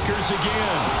 Akers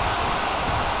again.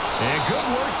 And good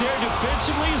work there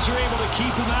defensively as they're able to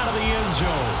keep him out of the end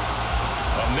zone.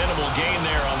 A minimal gain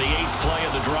there on the 8th play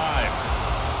of the drive.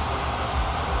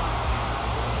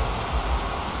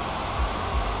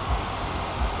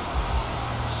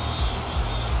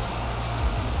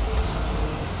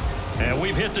 And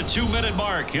we've hit the 2-minute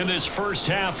mark in this first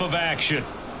half of action.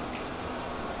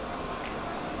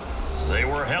 They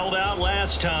were held out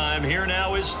last time. Here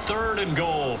now is 3rd and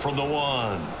goal from the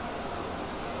 1.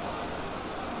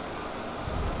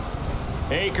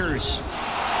 Akers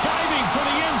diving for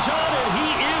the end zone, and he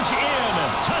is in.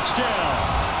 Touchdown.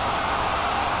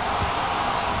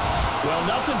 Well,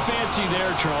 nothing fancy there,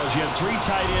 Charles. You had 3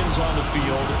 tight ends on the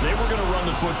field. They were going to run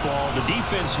the football. The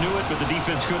defense knew it, but the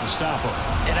defense couldn't stop them.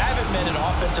 And I haven't met an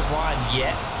offensive line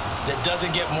yet that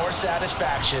doesn't get more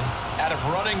satisfaction out of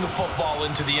running the football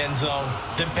into the end zone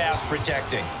than pass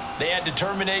protecting. They had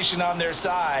determination on their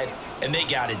side, and they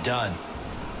got it done.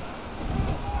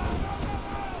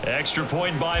 Extra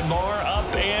point by Marr,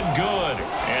 up and good.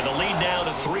 And the lead now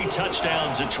to 3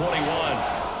 touchdowns at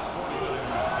 21.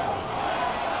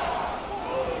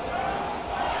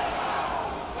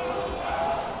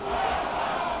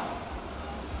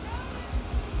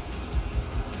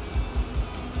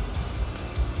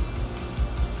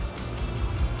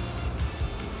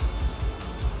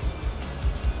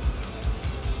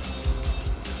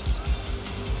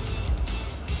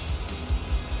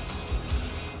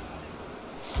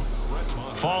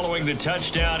 Following the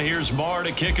touchdown, here's Marr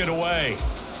to kick it away.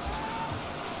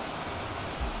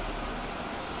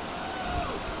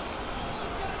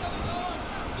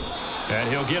 And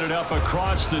he'll get it up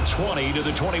across the 20 to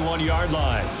the 21-yard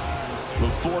line.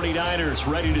 The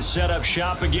 49ers ready to set up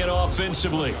shop again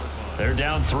offensively. They're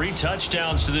down 3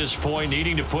 touchdowns to this point,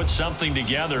 needing to put something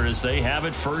together as they have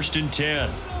it 1st and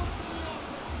 10.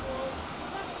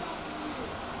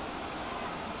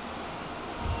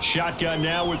 Shotgun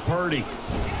now with Purdy.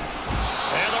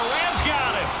 And the Rams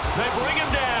got him. They bring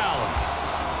him down.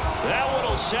 That one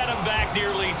will set him back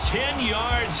nearly 10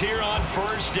 yards here on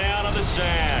 1st down on the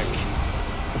sack.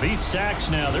 These sacks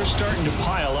now, they're starting to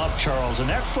pile up, Charles. And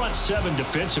that front 7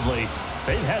 defensively,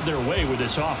 they've had their way with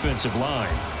this offensive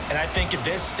line. And I think at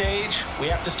this stage, we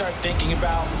have to start thinking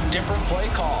about different play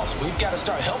calls. We've got to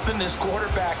start helping this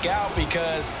quarterback out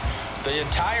because the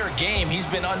entire game he's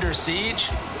been under siege.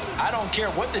 I don't care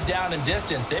what the down and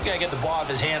distance. They've got to get the ball out of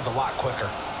his hands a lot quicker.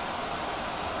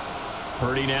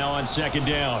 Purdy now on 2nd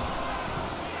down.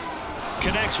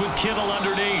 Connects with Kittle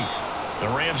underneath. The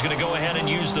Rams going to go ahead and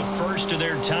use the first of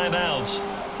their timeouts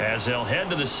as they'll head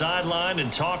to the sideline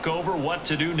and talk over what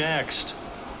to do next.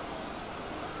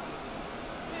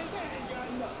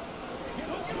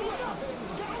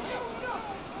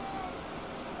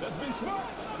 Let's be smart.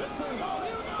 Let's bring it all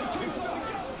in.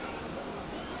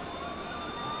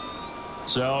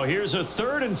 So here's a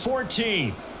 3rd and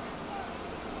 14.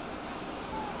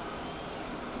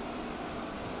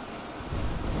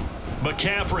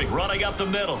 McCaffrey running up the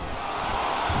middle.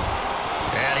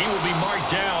 And he will be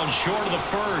marked down short of the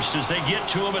 1st as they get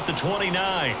to him at the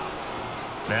 29.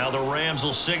 Now the Rams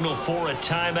will signal for a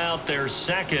timeout, their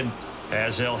 2nd,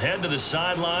 as they'll head to the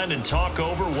sideline and talk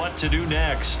over what to do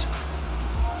next.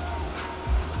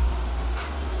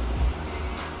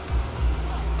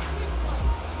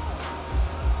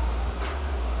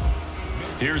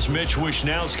 Here's Mitch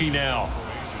Wishnowsky now.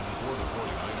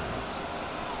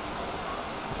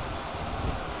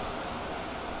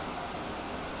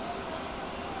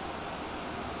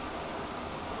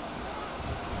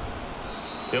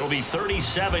 It'll be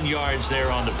 37 yards there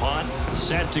on the punt.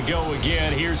 Set to go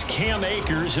again. Here's Cam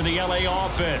Akers in the LA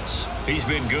offense. He's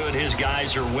been good. His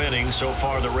guys are winning. So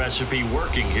far, the recipe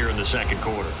working here in the 2nd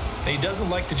quarter. And he doesn't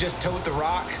like to just tote the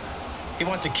rock. He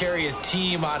wants to carry his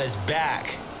team on his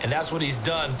back. And that's what he's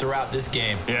done throughout this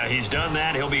game. Yeah, he's done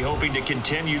that. He'll be hoping to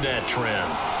continue that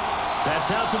trend. That's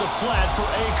out to the flat for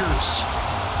Akers.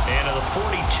 And to the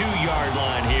 42-yard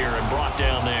line here and brought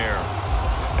down there.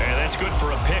 And that's good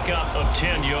for a pickup of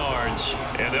 10 yards.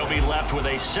 And they'll be left with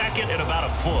a 2nd and about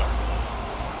a foot.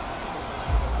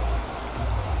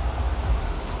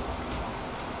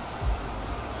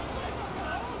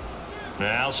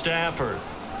 Now Stafford.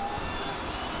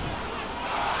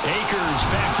 Akers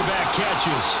back-to-back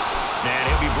catches. And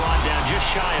he'll be brought down just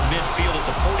shy of midfield at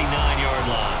the 49-yard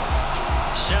line.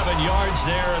 7 yards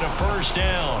there and a first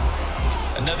down.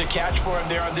 Another catch for him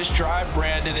there on this drive,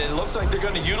 Brandon, and it looks like they're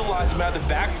going to utilize him out of the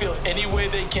backfield any way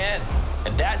they can.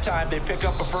 And that time they pick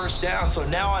up a first down. So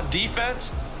now on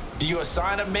defense, do you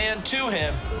assign a man to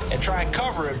him and try and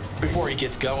cover him before he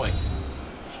gets going?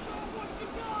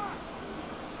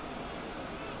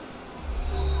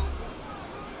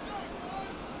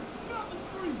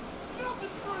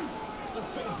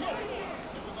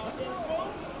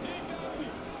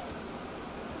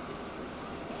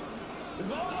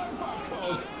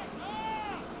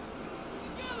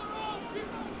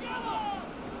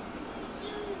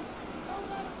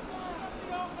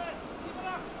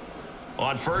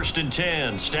 On 1st and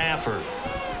 10, Stafford.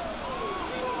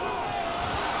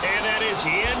 And that is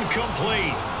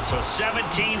incomplete. So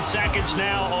 17 seconds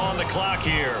now on the clock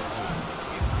here.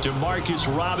 Demarcus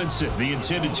Robinson, the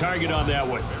intended target on that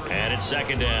one. And it's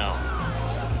 2nd down.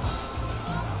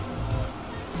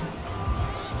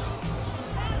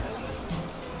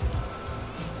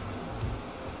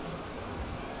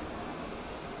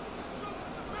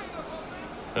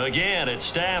 Again, it's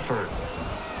Stafford.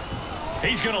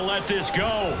 He's going to let this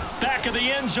go. Back of the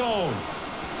end zone.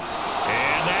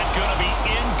 And that's going to be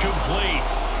incomplete.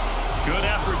 Good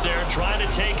effort there trying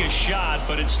to take a shot,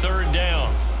 but it's 3rd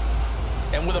down.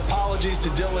 And with apologies to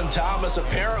Dylan Thomas,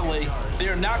 apparently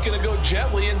they're not going to go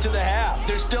gently into the half.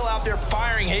 They're still out there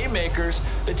firing haymakers.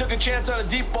 They took a chance on a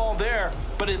deep ball there,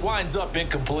 but it winds up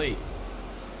incomplete.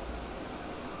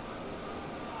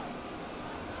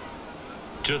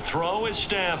 To throw is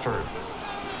Stafford.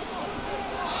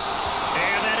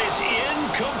 And that is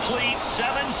incomplete.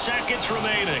 7 seconds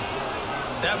remaining.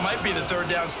 That might be the 3rd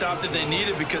down stop that they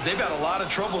needed because they've had a lot of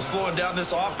trouble slowing down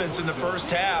this offense in the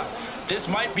first half. This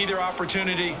might be their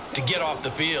opportunity to get off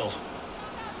the field.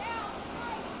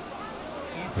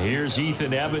 Here's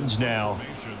Ethan Evans now.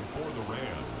 For the Rams.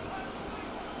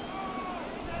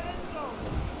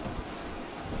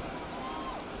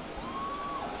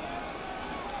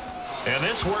 And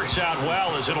this works out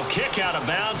well as it'll kick out of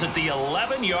bounds at the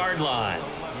 11-yard line.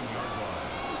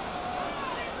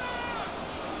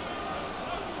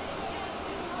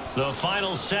 The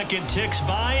final second ticks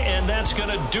by, and that's going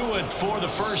to do it for the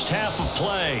first half of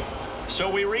play. So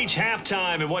we reach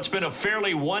halftime in what's been a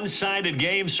fairly one-sided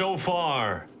game so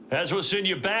far. As we'll send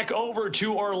you back over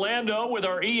to Orlando with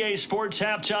our EA Sports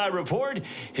Halftime Report,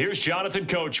 here's Jonathan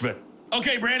Coachman.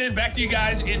 Okay, Brandon, back to you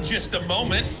guys in just a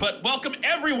moment, but welcome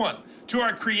everyone to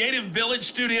our Creative Village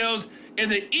studios in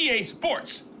the EA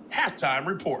Sports Halftime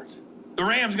Report. The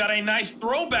Rams got a nice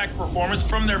throwback performance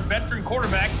from their veteran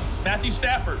quarterback, Matthew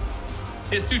Stafford.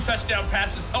 His 2 touchdown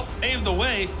passes helped pave the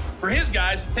way for his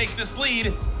guys to take this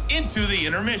lead into the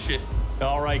intermission.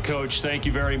 All right, Coach, thank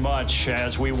you very much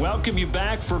as we welcome you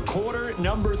back for quarter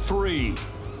number 3.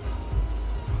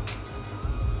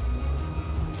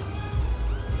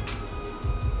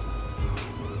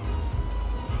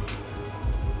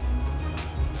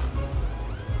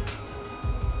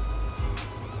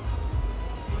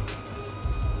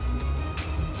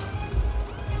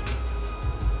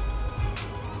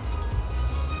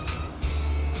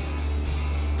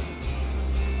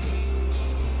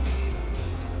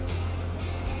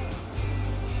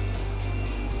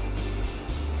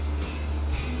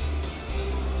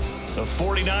 The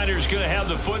 49ers going to have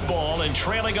the football and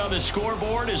trailing on the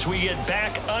scoreboard as we get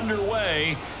back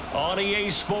underway on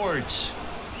EA Sports.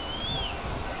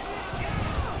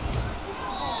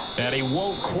 And he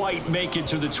won't quite make it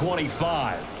to the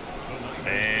 25.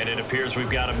 And it appears we've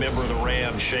got a member of the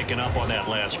Rams shaken up on that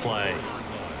last play.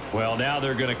 Well, now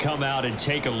they're going to come out and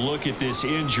take a look at this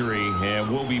injury,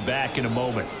 and we'll be back in a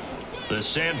moment. The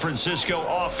San Francisco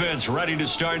offense ready to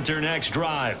start their next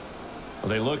drive. Well,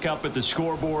 they look up at the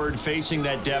scoreboard facing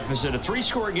that deficit. A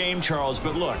 3-score game, Charles,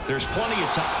 but look, there's plenty of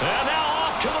time. And now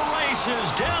off to the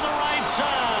races down the right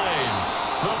side.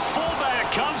 The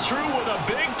fullback comes through with a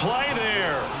big play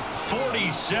there.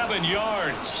 47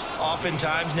 yards.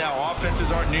 Oftentimes now,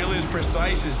 offenses aren't nearly as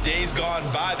precise as days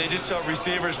gone by. They just tell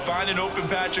receivers, find an open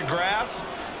patch of grass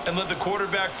and let the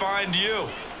quarterback find you.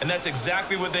 And that's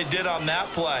exactly what they did on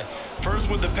that play. First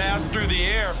with the pass through the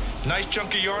air, nice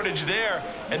chunk of yardage there,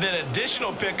 and then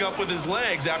additional pickup with his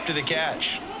legs after the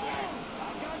catch.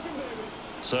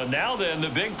 So now then, the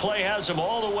big play has him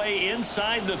all the way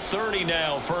inside the 30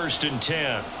 now, 1st and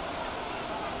 10.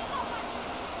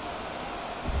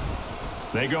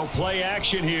 They go play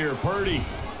action here. Purdy.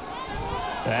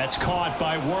 That's caught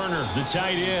by Werner, the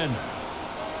tight end.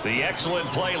 The excellent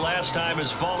play last time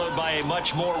is followed by a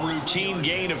much more routine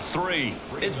gain of 3.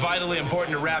 It's vitally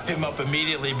important to wrap him up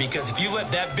immediately because if you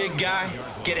let that big guy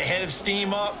get a head of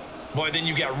steam up, boy, then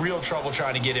you got real trouble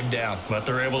trying to get him down. But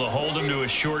they're able to hold him to a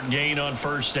short gain on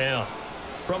first down.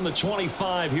 From the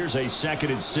 25, here's a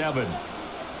 2nd and 7.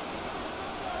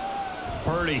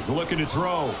 Purdy looking to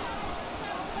throw.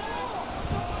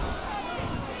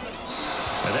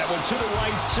 And that one to the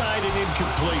right side and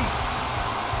incomplete.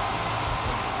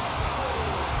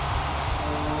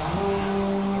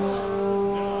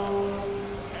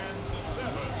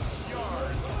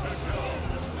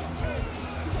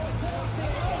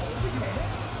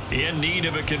 In need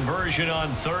of a conversion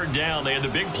on 3rd down. They had the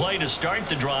big play to start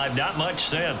the drive. Not much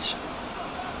sense.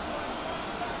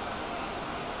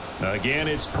 Again,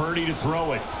 it's Purdy to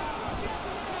throw it.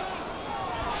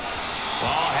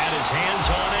 Oh, had his hands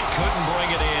on it. Couldn't bring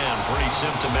it in. Pretty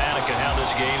symptomatic of how this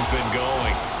game's been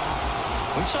going.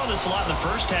 We saw this a lot in the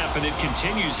first half, and it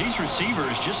continues. These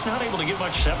receivers just not able to get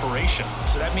much separation.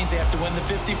 So that means they have to win the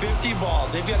 50-50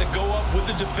 balls. They've got to go up with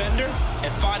the defender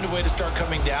and find a way to start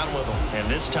coming down with them. And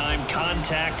this time,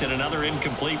 contact and another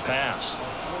incomplete pass.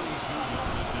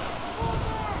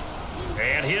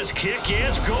 And his kick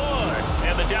is good.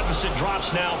 And the deficit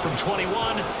drops now from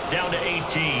 21 down to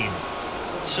 18.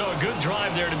 So a good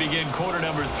drive there to begin quarter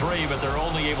number 3, but they're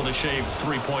only able to shave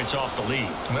 3 points off the lead.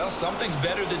 Well, something's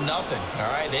better than nothing,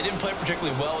 all right? They didn't play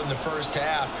particularly well in the first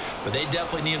half, but they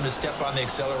definitely need them to step on the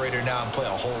accelerator now and play a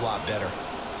whole lot better.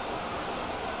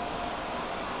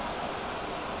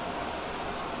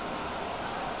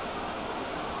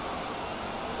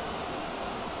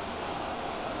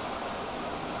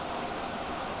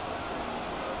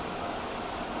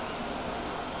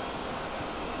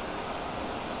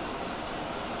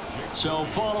 So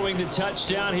following the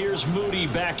touchdown, here's Moody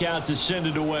back out to send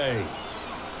it away.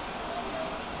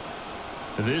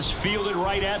 This fielded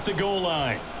right at the goal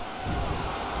line.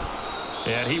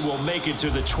 And he will make it to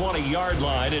the 20-yard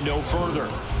line and no further.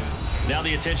 Now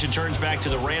the attention turns back to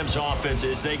the Rams offense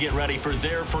as they get ready for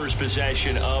their first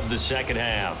possession of the second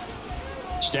half.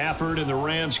 Stafford and the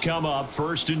Rams come up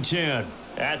 1st and 10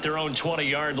 at their own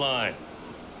 20-yard line.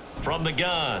 From the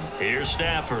gun, here's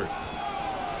Stafford.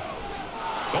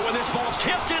 But when this ball's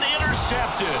tipped and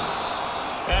intercepted.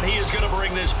 And he is going to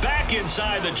bring this back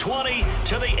inside the 20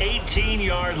 to the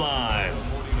 18-yard line.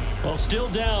 Well, still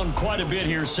down quite a bit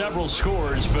here, several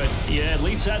scores, but yeah, at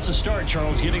least that's a start,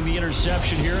 Charles, getting the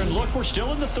interception here. And look, we're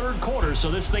still in the 3rd quarter, so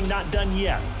this thing not done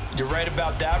yet. You're right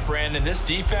about that, Brandon. This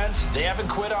defense, they haven't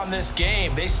quit on this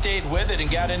game. They stayed with it and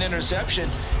got an interception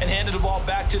and handed the ball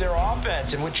back to their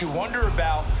offense. And what you wonder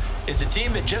about is the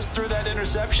team that just threw that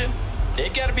interception,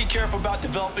 they've got to be careful about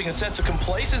developing a sense of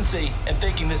complacency and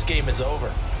thinking this game is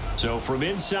over. So from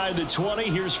inside the 20,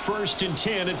 here's 1st and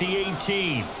 10 at the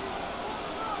 18.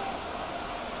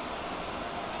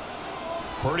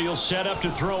 Purdy will set up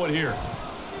to throw it here.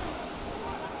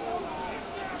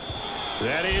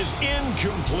 That is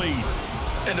incomplete.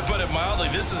 And to put it mildly,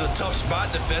 this is a tough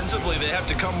spot defensively. They have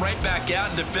to come right back out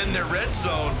and defend their red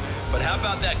zone. But how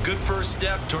about that good first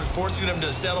step towards forcing them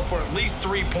to settle for at least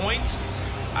 3 points?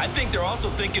 I think they're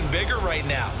also thinking bigger right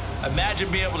now.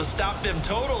 Imagine being able to stop them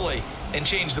totally and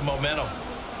change the momentum.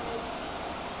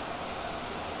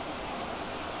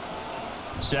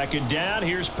 2nd down,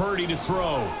 here's Purdy to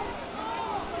throw.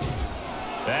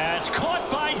 That's caught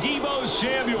by Deebo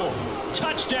Samuel.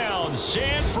 Touchdown,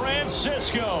 San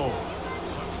Francisco.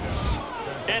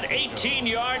 An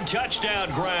 18-yard touchdown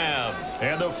grab.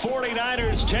 And the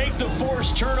 49ers take the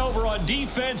forced turnover on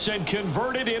defense and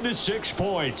convert it into 6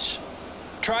 points.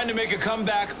 Trying to make a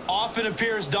comeback often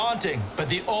appears daunting, but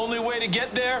the only way to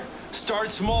get there, start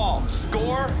small,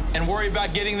 score, and worry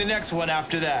about getting the next one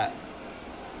after that.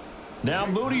 Now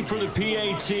Moody for the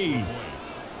PAT.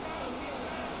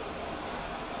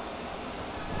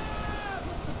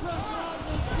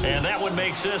 And that one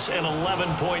makes this an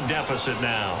 11-point deficit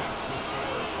now.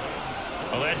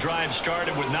 Well, that drive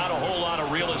started with not a whole lot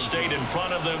of real estate in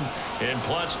front of them. In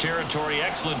plus territory,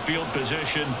 excellent field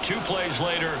position. 2 plays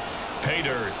later, pay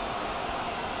dirt.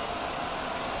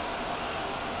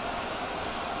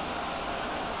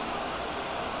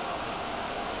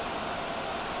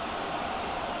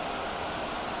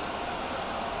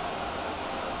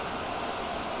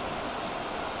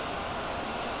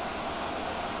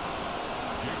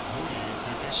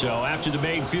 So after the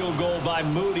made field goal by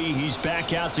Moody, he's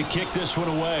back out to kick this one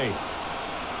away.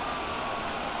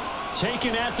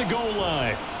 Taken at the goal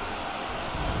line.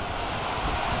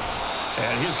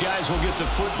 And his guys will get the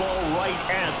football right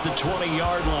at the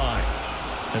 20-yard line.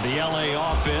 And the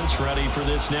LA offense ready for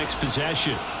this next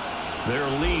possession. Their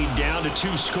lead down to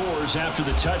 2 scores after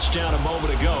the touchdown a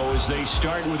moment ago as they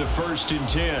start with a 1st and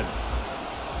 10.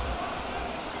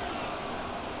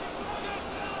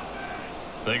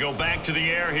 They go back to the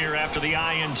air here after the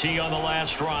INT on the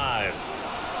last drive.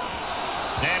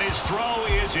 And his throw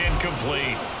is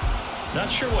incomplete. Not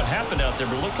sure what happened out there,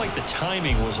 but it looked like the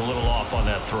timing was a little off on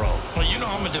that throw. Well, you know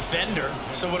I'm a defender,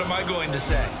 so what am I going to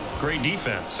say? Great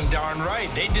defense. Darn right.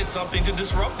 They did something to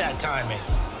disrupt that timing.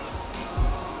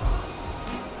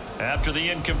 After the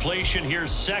incompletion,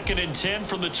 here's 2nd and 10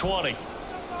 from the 20.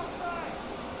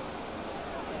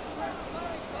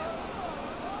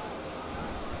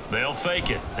 They'll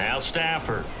fake it. Now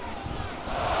Stafford.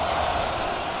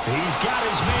 He's got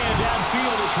his man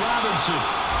downfield. It's Robinson.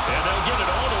 And they'll get it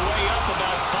all the way up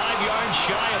about 5 yards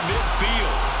shy of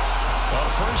midfield. A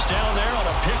first down there on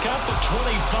a pickup of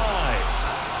 25.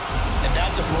 And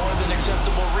that's a more than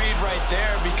acceptable read right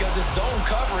there because it's zone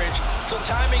coverage, so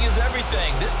timing is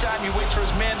everything. This time you wait for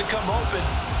his man to come open,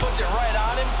 puts it right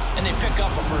on him, and they pick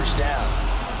up a first down.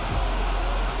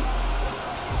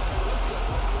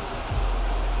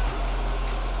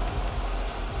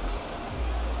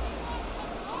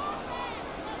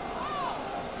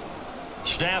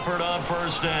 Stafford on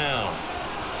first down.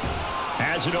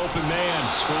 Has an open man,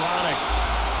 Skoranek.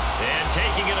 And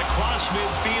taking it across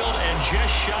midfield and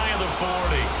just shy of the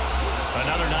 40.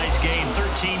 Another nice gain,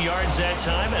 13 yards that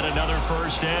time, and another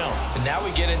first down. And now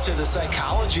we get into the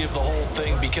psychology of the whole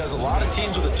thing because a lot of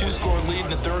teams with a 2-score lead in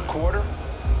the third quarter,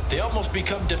 they almost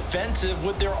become defensive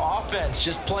with their offense,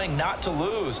 just playing not to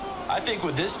lose. I think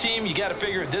with this team, you got to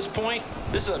figure at this point,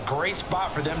 this is a great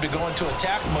spot for them to go into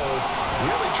attack mode,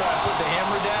 really try to put the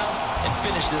hammer down and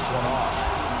finish this one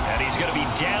off. And he's going to be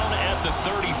down at the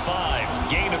 35,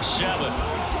 gain of 7.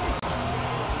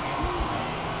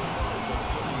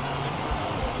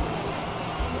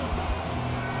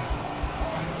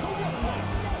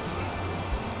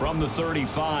 From the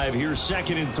 35, here's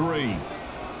 2nd and 3.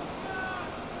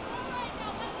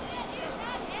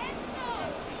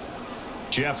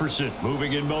 Jefferson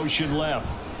moving in motion left.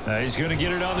 He's going to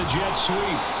get it on the jet sweep.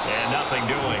 And nothing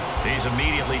doing. He's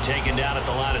immediately taken down at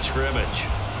the line of scrimmage.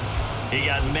 He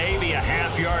got maybe a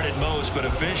half yard at most, but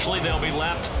officially they'll be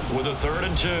left with a 3rd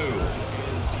and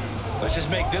 2. Let's just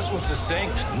make this one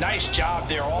succinct. Nice job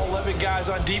there. All 11 guys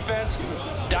on defense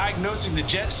diagnosing the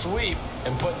jet sweep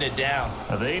and putting it down.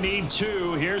 They need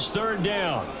 2. Here's 3rd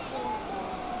down.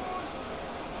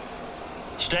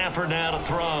 Stafford now to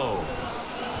throw.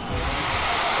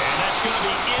 And that's going to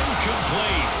be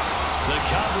incomplete. The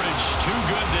coverage too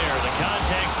good there. The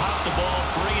contact popped the ball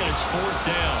free, and it's 4th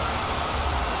down.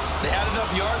 They had enough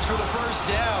yards for the first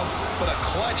down, but a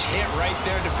clutch hit right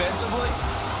there defensively.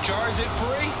 Jars it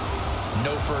free,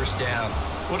 no first down.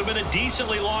 Would have been a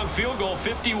decently long field goal,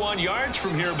 51 yards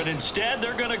from here, but instead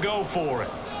they're going to go for it.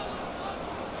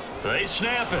 They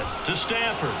snap it to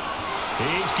Stafford.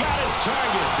 He's got his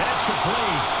target. That's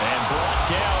complete. And brought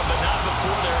down, but not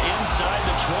before they're inside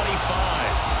the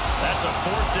 25. That's a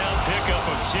 4th down pickup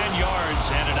of 10 yards,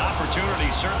 and an opportunity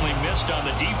certainly missed on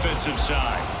the defensive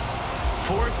side.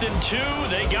 4th and 2,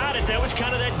 they got it. That was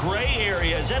kind of that gray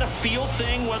area. Is that a feel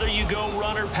thing, whether you go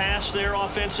run or pass there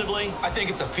offensively? I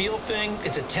think it's a feel thing.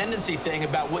 It's a tendency thing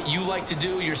about what you like to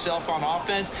do yourself on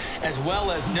offense, as well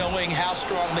as knowing how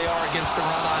strong they are against the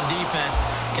run on defense.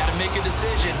 Got to make a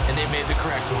decision, and they made the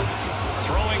correct one.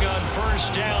 Throwing on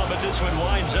first down, but this one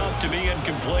winds up to be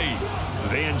incomplete.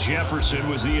 Van Jefferson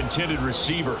was the intended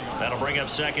receiver. That'll bring up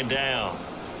 2nd down.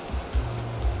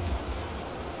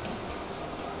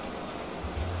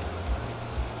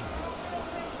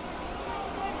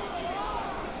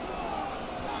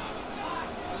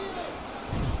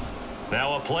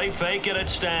 Now a play fake it at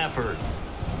Stafford.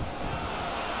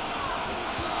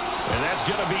 And that's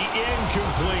going to be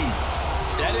incomplete.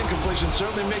 That incompletion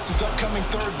certainly makes this upcoming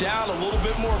 3rd down a little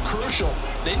bit more crucial.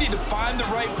 They need to find the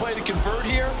right play to convert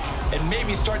here and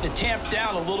maybe start to tamp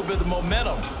down a little bit of the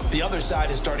momentum. The other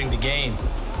side is starting to gain.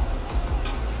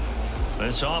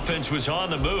 This offense was on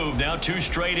the move. Now 2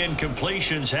 straight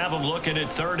incompletions have them looking at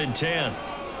 3rd and 10.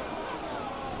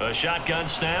 A shotgun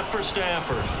snap for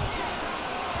Stafford.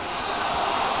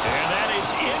 And that is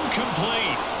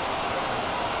incomplete.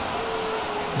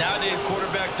 Nowadays,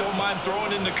 quarterbacks don't mind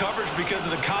throwing into coverage because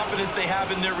of the confidence they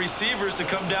have in their receivers to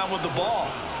come down with the ball.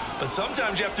 But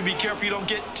sometimes you have to be careful you don't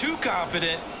get too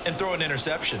confident and throw an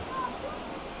interception.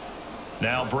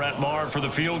 Now Brett Maher for the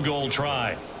field goal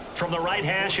try. From the right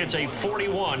hash, it's a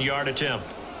 41-yard attempt.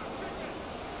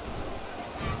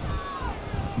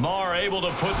 Maher able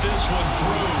to put this one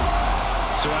through.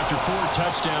 So after 4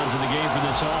 touchdowns in the game for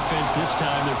this offense, this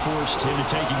time they're forced into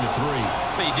taking the 3.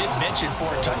 But you did mention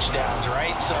 4 touchdowns,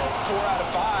 right? So 4 out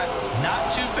of 5, not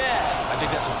too bad. I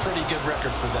think that's a pretty good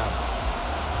record for them.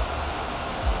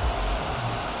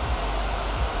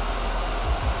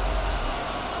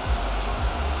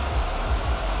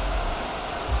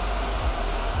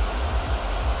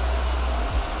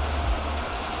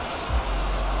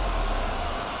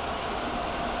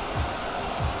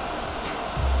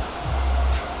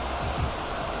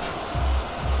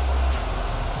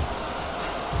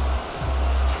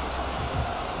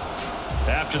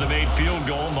 After the made field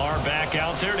goal, Marr back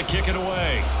out there to kick it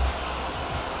away.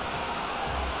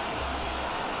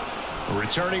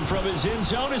 Returning from his end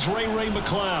zone is Ray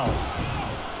McCloud.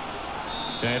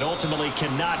 And ultimately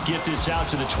cannot get this out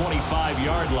to the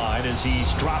 25-yard line as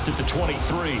he's dropped at the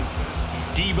 23.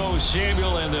 Deebo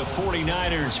Samuel and the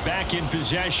 49ers back in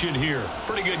possession here.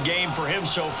 Pretty good game for him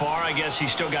so far. I guess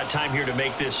he's still got time here to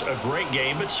make this a great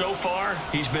game, but so far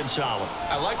he's been solid.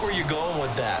 I like where you're going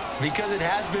with that because it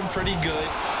has been pretty good,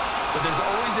 but there's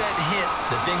always that hint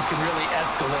that things can really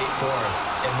escalate for him.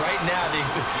 And right now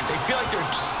they feel like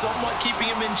they're somewhat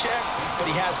keeping him in check, but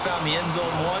he has found the end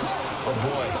zone once. But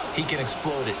boy, he can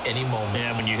explode at any moment.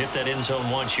 Yeah, when you hit that end zone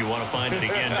once, you want to find it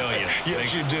again, don't you?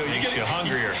 Yes, you do. Makes you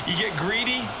hungrier. You get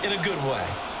greedy in a good way.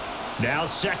 Now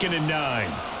 2nd and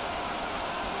 9.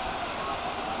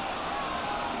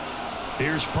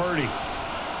 Here's Purdy.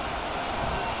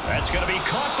 That's going to be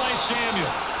caught by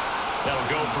Samuel. That'll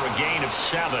go for a gain of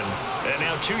 7. And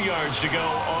now 2 yards to go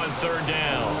on 3rd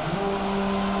down.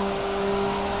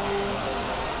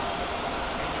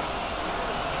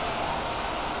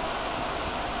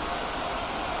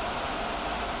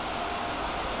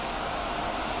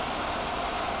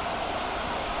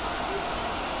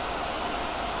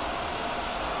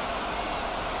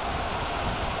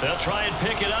 They'll try and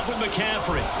pick it up with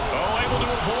McCaffrey. Oh, able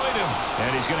to avoid him.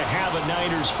 And he's going to have a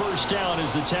Niners first down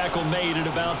as the tackle made at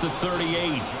about the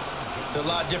 38. There's a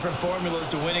lot of different formulas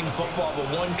to winning football,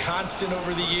 but one constant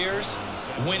over the years,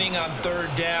 winning on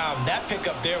 3rd down. That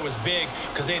pickup there was big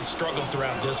because they had struggled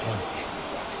throughout this one.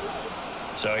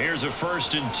 So here's a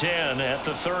 1st and 10 at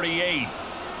the 38.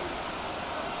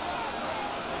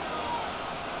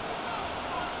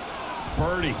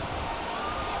 Purdy.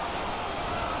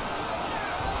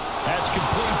 That's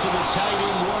complete to the tight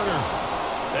end Warner.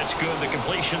 That's good. The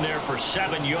completion there for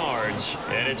 7 yards,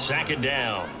 and it's 2nd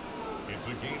down. It's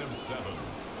a gain of 7.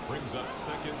 Brings up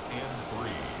 2nd and 3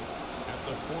 at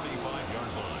the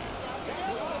 45-yard line.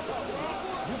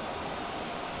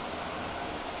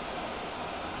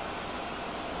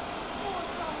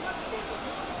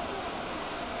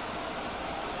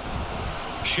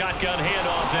 Shotgun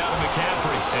handoff now to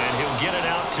McCaffrey, and he'll get it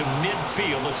out to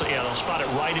midfield. Looks like, yeah, they'll spot it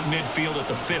right at midfield at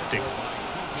the 50.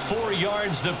 4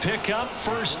 yards the pickup,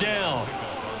 1st down.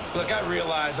 Look, I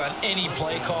realize on any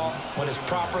play call, when it's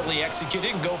properly executed,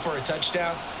 it can go for a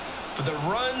touchdown. But the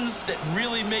runs that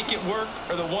really make it work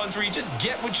are the ones where you just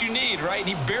get what you need, right? And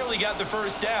he barely got the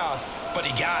 1st down, but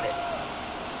he got it.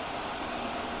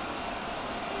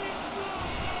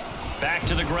 Back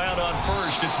to the ground on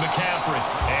 1st, it's McCaffrey.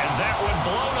 And that one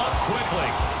blown up quickly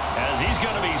as he's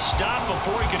going to be stopped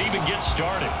before he could even get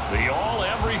started. The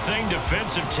all-everything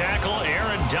defensive tackle,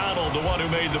 Aaron Donald, the one who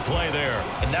made the play there.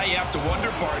 And now you have to wonder,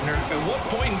 partner, at what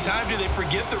point in time do they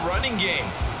forget the running game?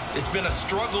 It's been a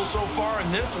struggle so far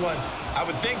in this one. I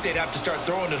would think they'd have to start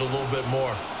throwing it a little bit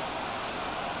more.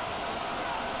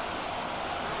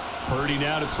 Purdy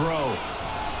now to throw.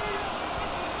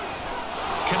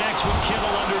 Connects with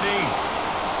Kittle underneath.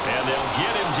 And they'll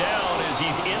get him down as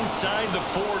he's inside the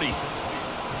 40.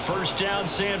 1st down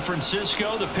San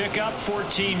Francisco. The pickup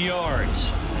 14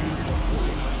 yards.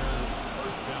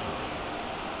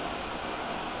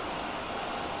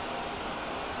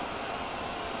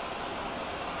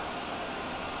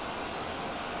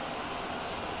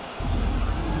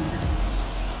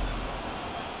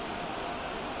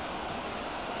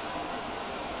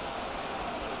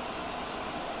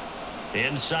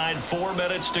 Inside 4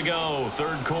 minutes to go,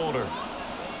 3rd quarter.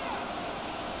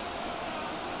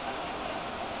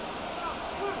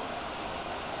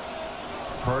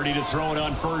 Purdy to throw it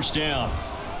on 1st down.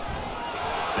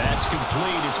 That's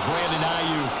complete. It's Brandon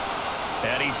Ayuk.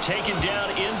 And he's taken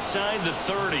down inside the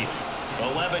 30.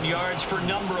 11 yards for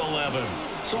number 11.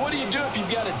 So what do you do if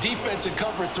you've got a defense in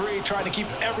cover 3 trying to keep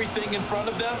everything in front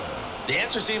of them? The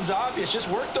answer seems obvious. Just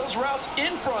work those routes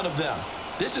in front of them.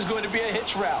 This is going to be a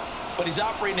hitch route, but he's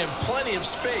operating in plenty of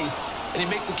space, and he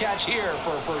makes the catch here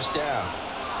for a 1st down.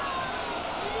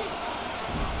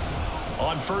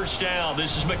 On 1st down,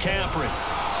 this is McCaffrey.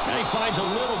 And he finds a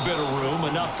little bit of room,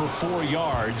 enough for 4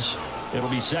 yards. It'll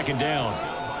be 2nd down.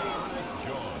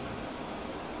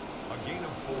 A gain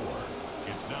of 4.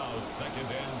 It's now 2nd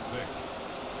and 6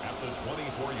 at the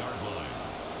 24-yard line.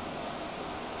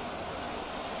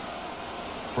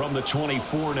 From the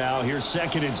 24 now, here's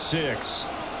 2nd and 6.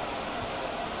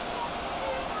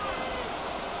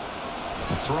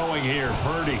 Throwing here,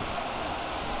 Purdy.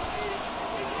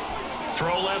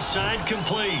 Throw left side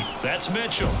complete. That's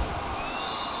Mitchell.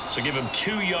 So give him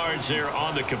 2 yards there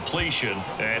on the completion.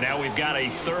 And now we've got a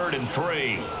 3rd and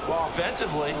 3. Well,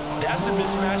 offensively, that's the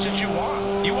mismatch that you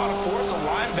want. You want to force a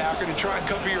linebacker to try and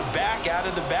cover your back out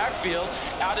of the backfield,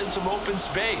 out in some open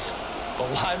space.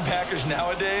 But linebackers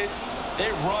nowadays,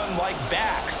 they run like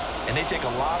backs, and they take a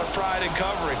lot of pride in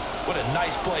covering. What a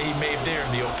nice play he made there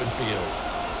in the open field.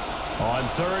 On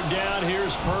 3rd down,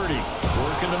 here's Purdy.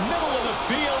 Working the middle of the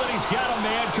field, and he's got a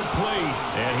man complete.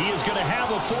 And he is going to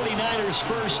have a 49ers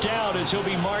first down as he'll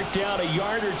be marked down a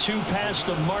yard or 2 past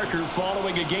the marker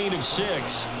following a gain of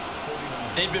 6.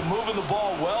 They've been moving the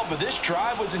ball well, but this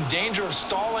drive was in danger of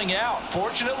stalling out.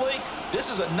 Fortunately,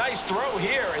 this is a nice throw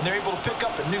here, and they're able to pick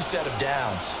up a new set of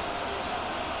downs.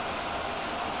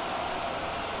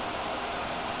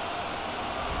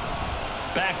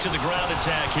 Back to the ground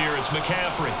attack here. It's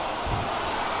McCaffrey.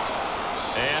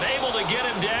 And able to get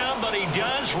him down, but he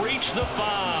does reach the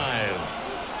 5.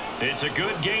 It's a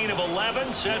good gain of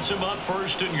 11. Sets him up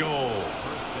 1st and goal.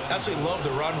 Absolutely love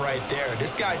the run right there.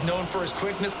 This guy's known for his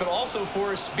quickness, but also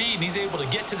for his speed, and he's able to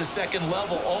get to the 2nd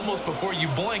level almost before you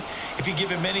blink if you give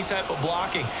him any type of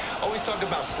blocking. Always talk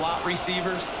about slot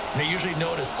receivers, and they're usually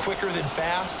known as quicker than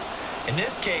fast. In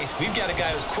this case, we've got a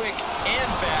guy who's quick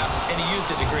and fast, and he used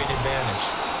it to great advantage.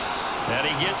 And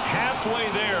he gets halfway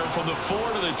there from the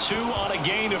 4 to the 2 on a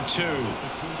gain of 2.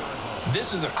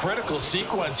 This is a critical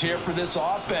sequence here for this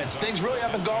offense. Things really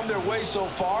haven't gone their way so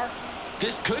far.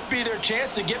 This could be their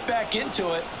chance to get back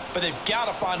into it, but they've got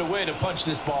to find a way to punch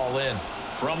this ball in.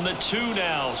 From the 2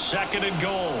 now, 2nd and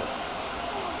goal.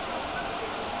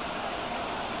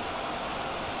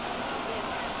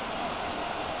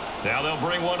 Now they'll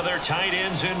bring one of their tight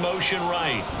ends in motion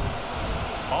right.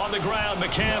 On the ground,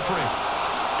 McCaffrey.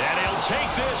 And he'll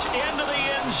take this into the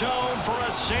end zone for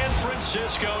a San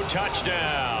Francisco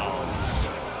touchdown.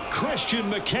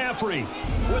 Christian McCaffrey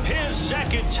with his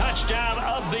 2nd touchdown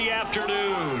of the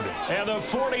afternoon. And the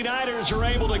 49ers are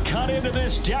able to cut into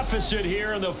this deficit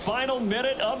here in the final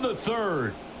minute of the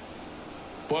 3rd.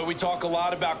 Boy, we talk a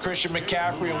lot about Christian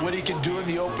McCaffrey and what he can do in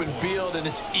the open field, and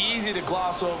it's easy to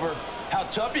gloss over how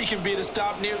tough he can be to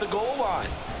stop near the goal line.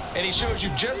 And he shows you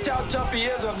just how tough he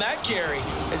is on that carry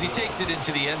as he takes it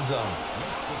into the end zone.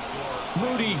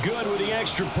 Moody good with the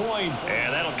extra point,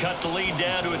 and that'll cut the lead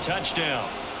down to a touchdown.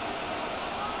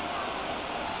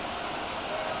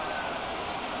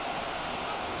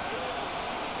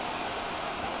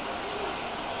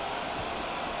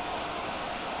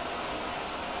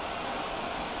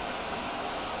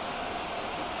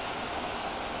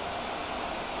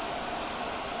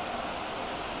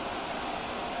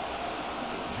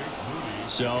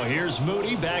 So here's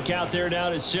Moody back out there now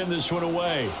to send this one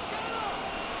away.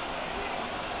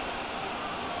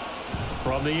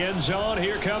 From the end zone,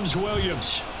 here comes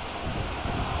Williams.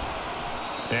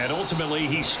 And ultimately,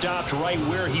 he stopped right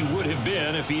where he would have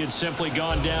been if he had simply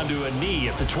gone down to a knee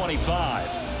at the 25.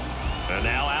 And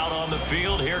now out on the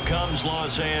field, here comes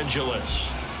Los Angeles.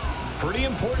 Pretty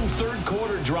important 3rd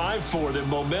quarter drive for them.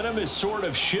 Momentum has sort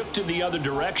of shifted the other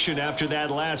direction after that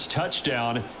last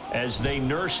touchdown as they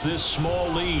nurse this small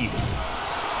lead.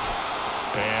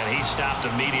 And he stopped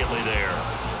immediately there.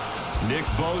 Nick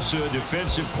Bosa,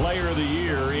 Defensive Player of the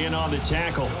Year, in on the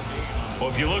tackle. Well,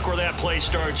 if you look where that play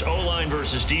starts, O-line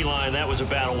versus D-line, that was a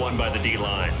battle won by the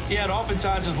D-line. Yeah, and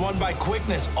oftentimes it's won by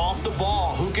quickness off the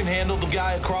ball. Who can handle the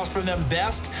guy across from them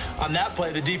best? On that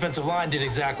play, the defensive line did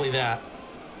exactly that.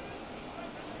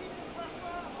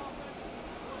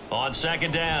 On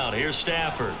 2nd down, here's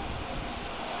Stafford.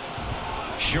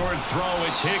 Short throw,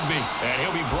 it's Higbee. And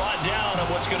he'll be brought down on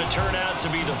what's going to turn out to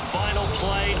be the final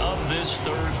play of this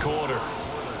 3rd quarter.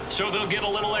 So they'll get a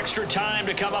little extra time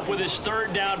to come up with this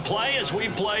 3rd down play as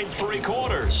we've played 3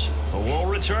 quarters. We'll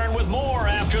return with more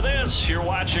after this. You're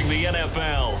watching the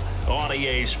NFL on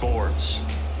EA Sports.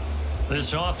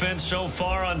 This offense so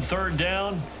far on 3rd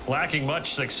down, lacking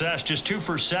much success, just 2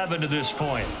 for 7 to this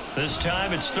point. This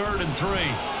time it's 3rd and 3.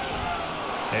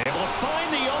 Able to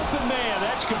find the open man.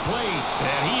 That's complete.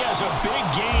 And he has a big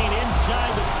gain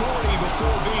inside the 40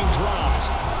 before being dropped.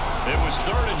 It was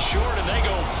 3rd and short, and they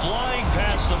go flying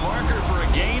past the marker for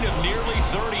a gain of nearly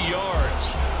 30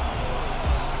 yards.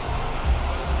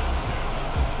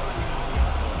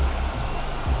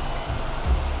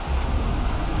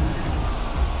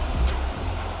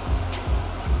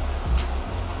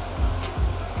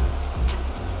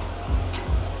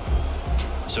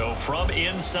 So from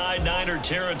inside Niner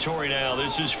territory now,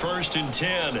 this is 1st and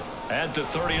 10 at the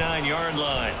 39-yard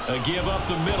line. A give up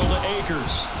the middle to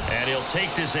Akers. And he'll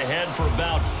take this ahead for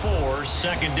about 4.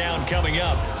 2nd down coming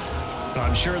up.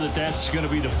 I'm sure that that's going to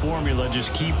be the formula.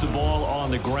 Just keep the ball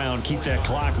on the ground. Keep that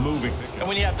clock moving. And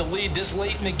when you have the lead this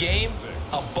late in the game,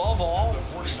 Above all,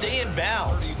 stay in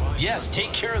bounds. Yes,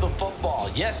 take care of the football.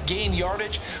 Yes, gain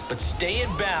yardage, but stay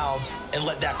in bounds and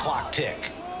let that clock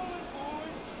tick.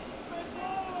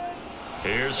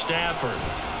 Here's Stafford.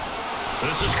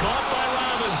 This is caught by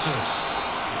Robinson.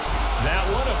 That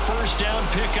one a first down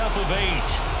pickup of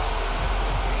 8.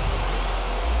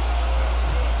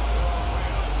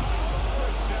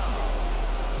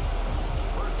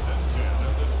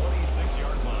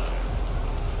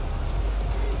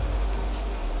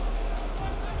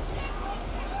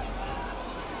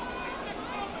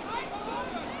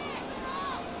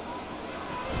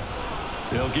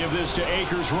 They'll give this to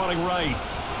Akers running right.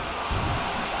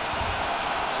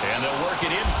 And they'll work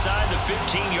it inside the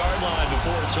 15-yard line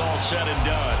before it's all said and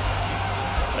done.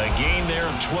 A gain there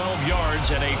of 12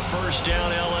 yards and a first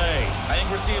down L.A. I think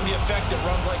we're seeing the effect that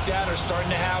runs like that are starting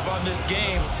to have on this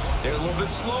game. They're a little bit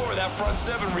slower, that front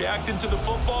seven, reacting to the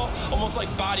football, almost like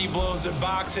body blows in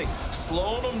boxing,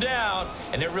 slowing them down,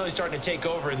 and they're really starting to take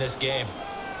over in this game.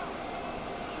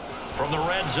 From the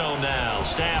red zone now,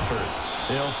 Stafford.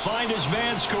 He'll find his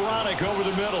man Skoranek over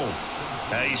the middle.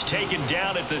 And he's taken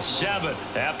down at the 7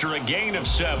 after a gain of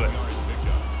 7.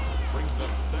 Brings up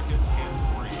 2nd and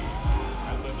 3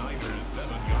 at the Niners'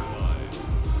 7-yard line.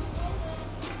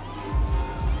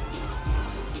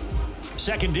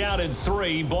 Second down and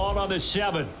 3, ball on the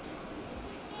 7.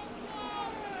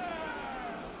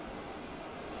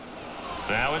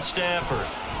 Now it's Stafford.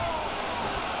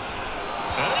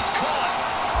 And it's caught.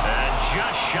 And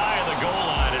just shy of the goal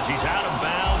line as he's out of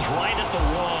bounds right at the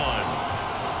 1.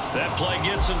 That play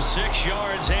gets him 6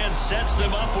 yards and sets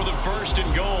them up with a first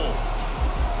and goal.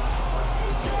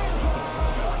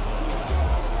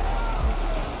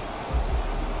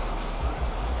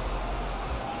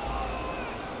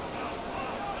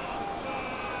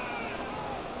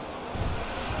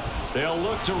 They'll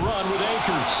look to run with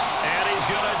Akers. And he's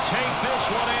going to take this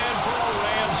one in for a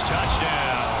Rams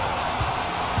touchdown.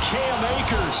 Cam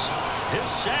Akers, his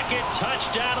second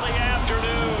touchdown of the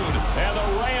afternoon. And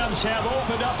the Rams have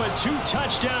opened up a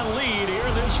 2-touchdown lead here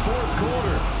in this fourth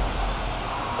quarter.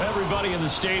 Everybody in the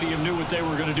stadium knew what they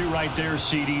were going to do right there,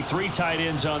 CD. 3 tight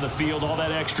ends on the field, all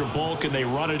that extra bulk, and they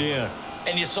run it in.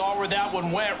 And you saw where that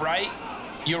one went, right?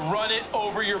 You run it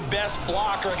over your best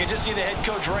blocker. I can just see the head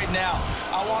coach right now.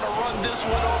 I want to run this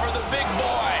one over the big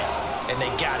boy. And they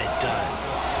got it done.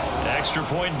 Extra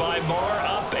point by Barr,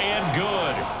 up and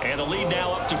good. And the lead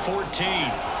now up to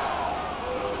 14.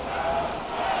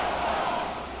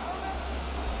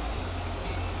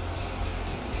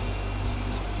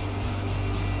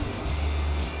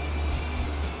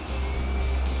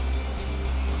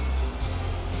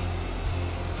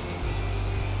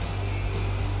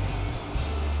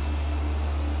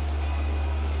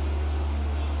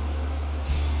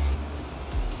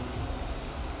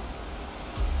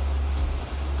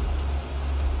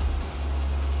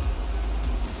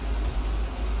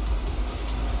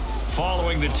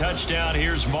 Following the touchdown,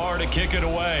 here's Marr to kick it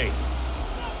away.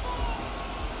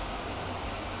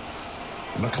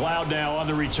 McLeod now on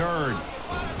the return.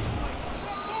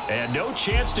 And no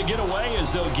chance to get away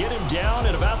as they'll get him down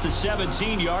at about the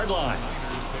 17-yard line.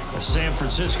 San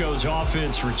Francisco's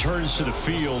offense returns to the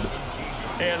field.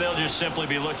 And they'll just simply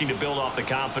be looking to build off the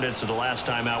confidence of the last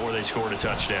time out where they scored a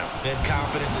touchdown. That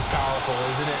confidence is powerful,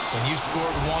 isn't it? When you've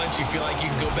scored once, you feel like you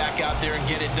can go back out there and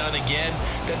get it done again.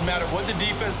 Doesn't matter what the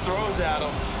defense throws at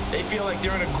them. They feel like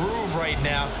they're in a groove right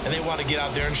now, and they want to get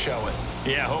out there and show it.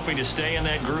 Yeah, hoping to stay in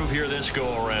that groove here this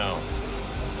go-around.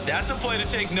 That's a play to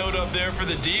take note of there for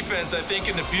the defense. I think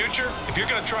in the future, if you're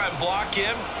going to try and block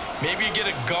him, maybe you get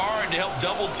a guard to help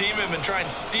double-team him and try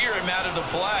and steer him out of the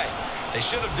play. They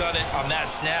should have done it on that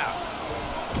snap.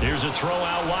 Here's a throw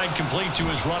out wide, complete to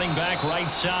his running back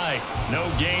right side. No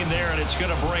gain there, and it's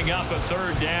going to bring up a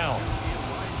third down.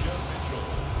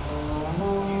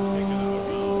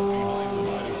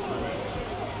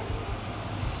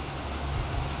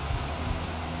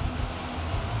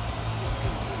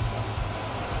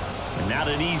 And not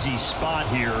an easy spot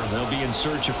here. They'll be in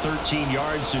search of 13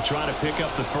 yards to try to pick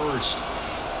up the first.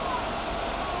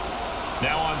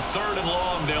 Now on 3rd and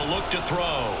long, they'll look to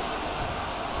throw.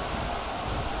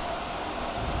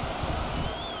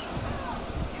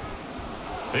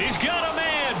 He's got a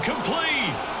man,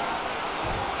 complete.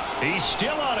 He's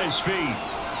still on his feet.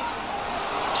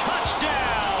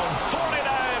 Touchdown,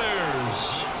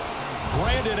 49ers.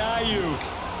 Brandon Ayuk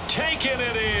taking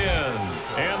it in.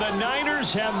 And the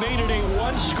Niners have made it a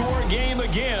one-score game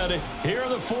again here in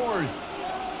the fourth.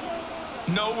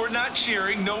 No, we're not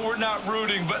cheering. No, we're not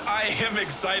rooting, but I am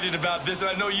excited about this, and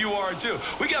I know you are too.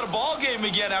 We got a ball game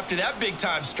again after that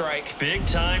big-time strike.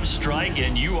 Big-time strike,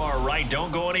 and you are right.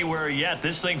 Don't go anywhere yet.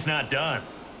 This thing's not done.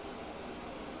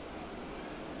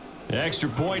 Extra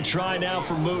point try now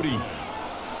for Moody.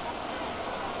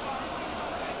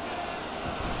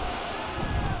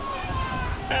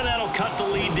 And that'll cut the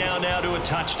lead down now to a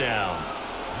touchdown.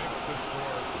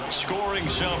 Scoring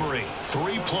summary,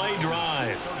 3-play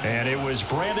drive. And it was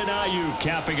Brandon Ayuk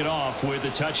capping it off with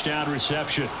a touchdown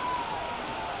reception.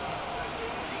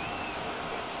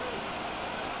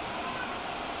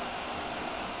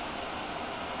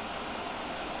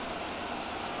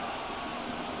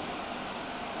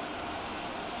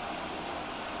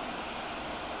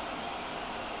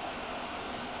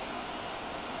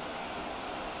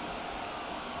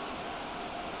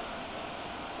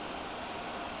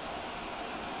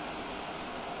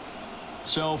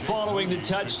 So following the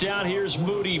touchdown, here's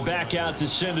Moody back out to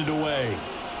send it away.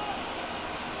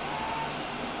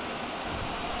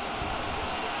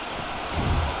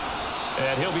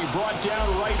 And he'll be brought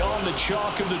down right on the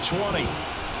chalk of the 20.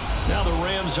 Now the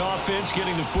Rams offense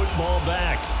getting the football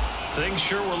back. Things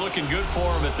sure were looking good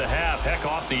for him at the half. Heck,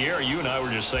 off the air, you and I were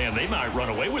just saying they might run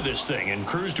away with this thing and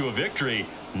cruise to a victory.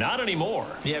 Not anymore.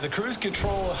 Yeah, the cruise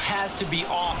control has to be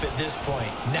off at this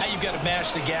point. Now you've got to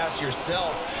mash the gas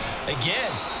yourself.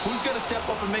 Again, who's going to step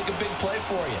up and make a big play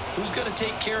for you? Who's going to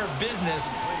take care of business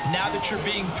now that you're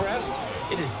being pressed?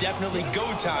 It is definitely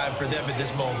go time for them at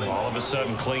this moment. All of a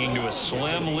sudden clinging to a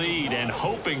slim lead and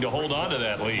hoping to hold on to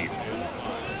that lead.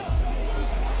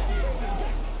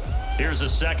 Here's a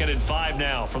 2nd and 5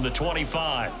 now from the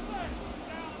 25.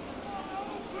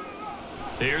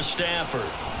 Here's Stafford.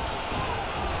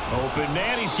 Open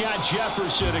man, he's got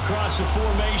Jefferson across the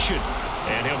formation.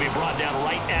 And he'll be brought down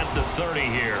right at the 30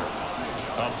 here.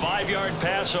 A 5-yard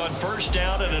pass on first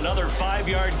down and another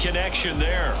 5-yard connection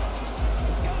there.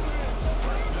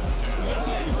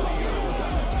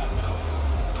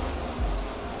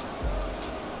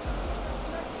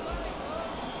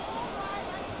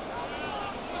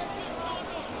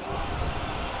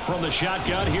 From the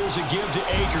shotgun, here's a give to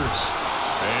Akers.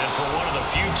 And for one of the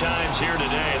few times here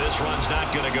today, this run's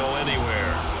not going to go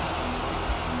anywhere.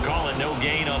 Call it no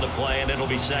gain on the play, and it'll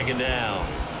be 2nd down.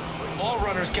 All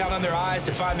runners count on their eyes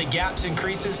to find the gaps and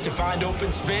creases, to find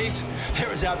open space. There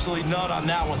was absolutely none on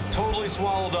that one. Totally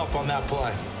swallowed up on that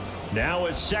play. Now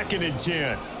it's 2nd and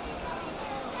 10.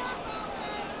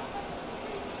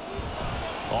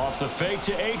 Off the fake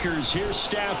to Akers, here's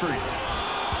Stafford.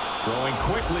 Throwing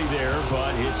quickly there,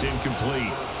 but it's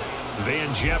incomplete.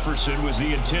 Van Jefferson was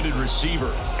the intended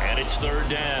receiver, and it's 3rd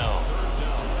down.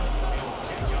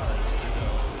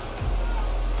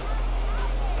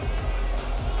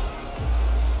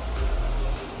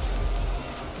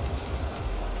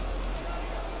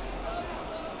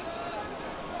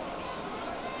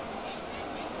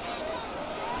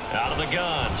 Out of the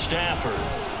gun, Stafford.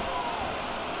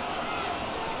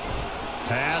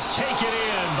 Pass taken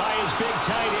in by his big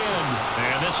tight end.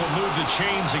 And this will move the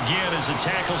chains again as the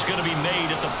tackle's going to be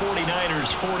made at the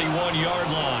 49ers' 41-yard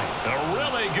line. A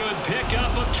really good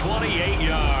pickup of 28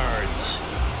 yards.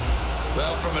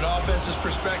 Well, from an offense's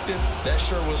perspective, that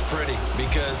sure was pretty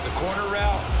because the corner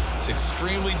route is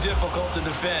extremely difficult to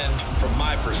defend from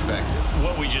my perspective.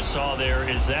 What we just saw there,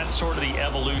 is that sort of the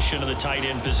evolution of the tight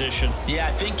end position? Yeah,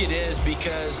 I think it is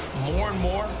because more and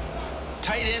more,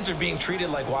 tight ends are being treated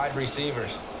like wide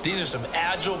receivers. These are some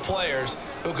agile players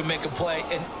who can make a play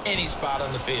in any spot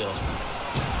on the field.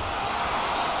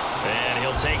 And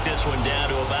he'll take this one down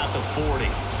to about the 40.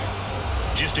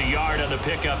 Just a yard on the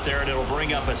pickup there, and it'll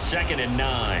bring up a 2nd and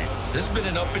 9. This has been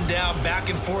an up and down, back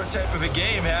and forth type of a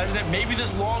game, hasn't it? Maybe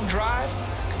this long drive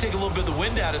can take a little bit of the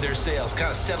wind out of their sails, kind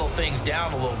of settle things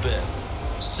down a little bit.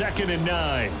 2nd and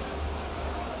 9.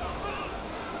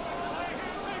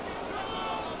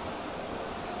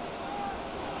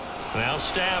 Now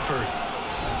Stafford.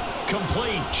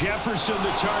 Complete. Jefferson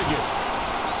the target.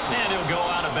 And he'll go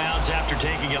out of bounds after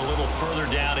taking it a little further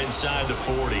down inside the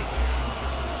 40.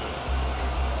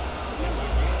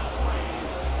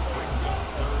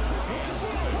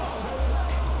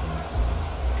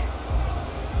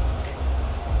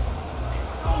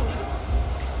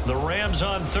 The Rams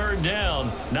on 3rd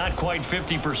down. Not quite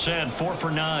 50%. 4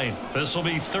 for 9. This will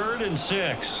be 3rd and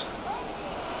 6.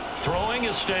 Throwing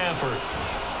is Stafford.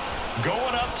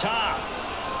 Going up top.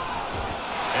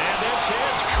 And this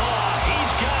is caught.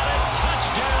 He's got it.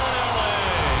 Touchdown, L.A.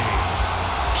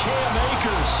 Cam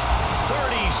Akers,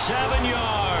 37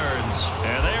 yards.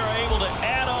 And they are able to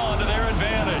add on to their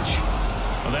advantage.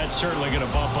 Well, that that's certainly going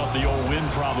to bump up the old win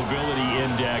probability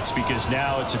index because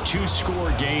now it's a 2-score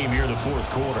game here in the fourth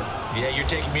quarter. Yeah, you're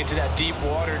taking me into that deep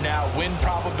water now. Win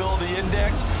probability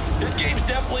index. This game's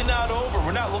definitely not over.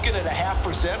 We're not looking at a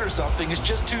 0.5% or something. It's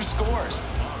just 2 scores.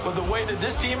 But the way that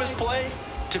this team has played,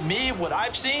 to me, what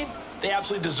I've seen, they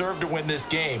absolutely deserve to win this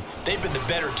game. They've been the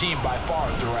better team by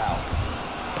far throughout.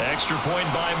 Extra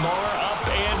point by Marr, up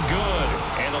and good.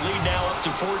 And the lead now up to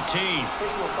 14.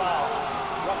 Personal foul.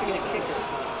 Roughing a kicker.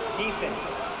 Defense.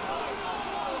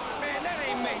 Man, that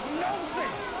ain't make no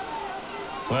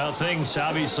sense. Well, things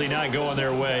obviously not going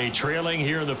their way. Trailing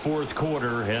here in the fourth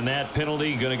quarter, and that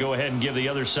penalty going to go ahead and give the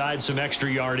other side some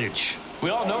extra yardage. We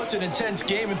all know it's an intense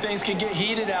game and things can get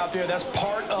heated out there. That's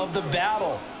part of the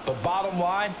battle. But bottom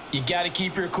line, you got to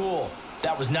keep your cool.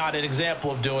 That was not an example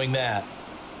of doing that.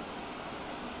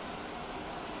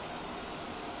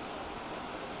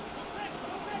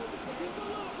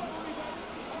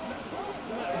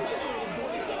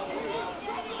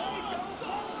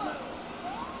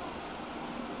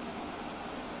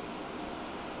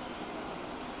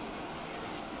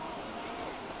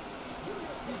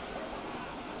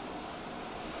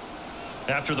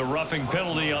 After the roughing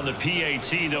penalty on the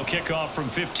PAT, they'll kick off from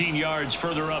 15 yards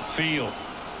further upfield.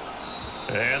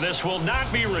 And this will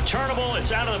not be returnable.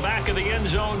 It's out of the back of the end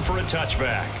zone for a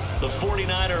touchback. The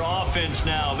 49er offense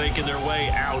now making their way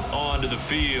out onto the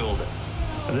field.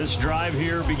 This drive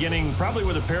here beginning probably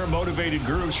with a pair of motivated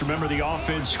groups. Remember, the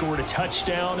offense scored a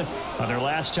touchdown on their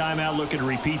last time out, looking to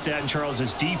repeat that in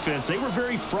Charles's defense. They were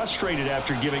very frustrated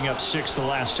after giving up 6 the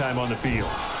last time on the field.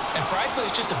 And frankly,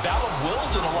 it's just a battle of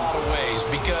wills in a lot of ways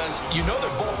because you know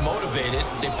they're both motivated.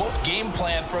 They both game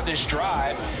plan for this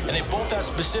drive, and they both have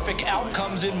specific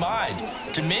outcomes in mind.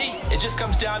 To me, it just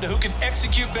comes down to who can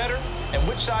execute better and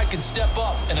which side can step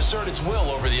up and assert its will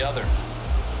over the other.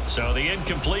 So the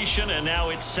incompletion, and now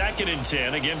it's 2nd and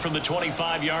 10, again from the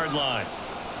 25-yard line.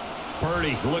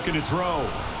 Purdy looking to throw.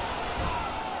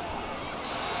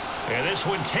 And this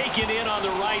one taken in on the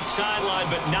right sideline,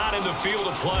 but not in the field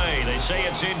of play. They say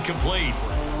it's incomplete.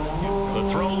 The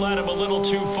throw led him a little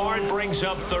too far. It brings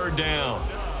up 3rd down.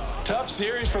 Tough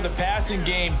series for the passing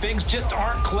game. Things just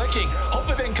aren't clicking.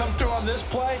 Hopefully they can come through on this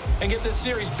play and get this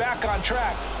series back on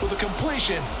track with a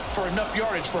completion for enough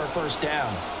yardage for a 1st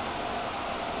down.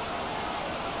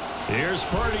 Here's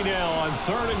Purdy now on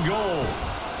 3rd and goal.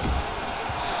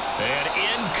 And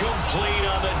incomplete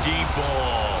on the deep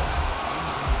ball.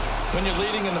 When you're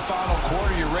leading in the final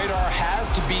quarter, your radar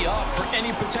has to be up for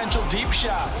any potential deep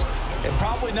shots. And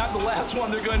probably not the last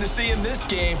one they're going to see in this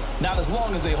game, not as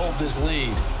long as they hold this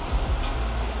lead.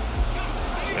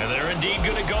 And they're indeed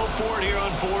going to go for it here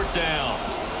on 4th down.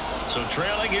 So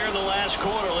trailing here in the last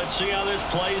quarter, let's see how this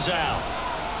plays out.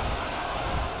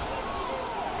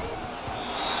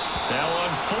 Now on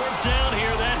 4th down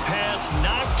here, that pass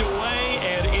knocked away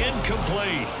and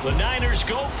incomplete. The Niners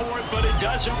go for it, but it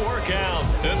doesn't work out.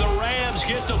 And the Rams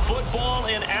get the football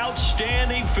in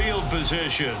outstanding field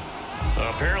position.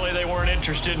 Apparently they weren't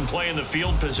interested in playing the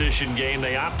field position game.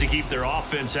 They opt to keep their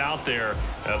offense out there.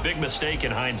 A big mistake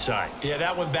in hindsight. Yeah,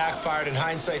 that one backfired, and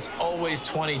hindsight's always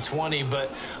 20/20,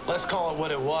 but let's call it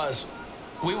what it was.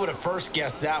 We would have first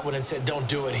guessed that one and said, don't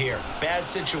do it here. Bad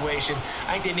situation.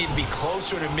 I think they need to be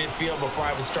closer to midfield before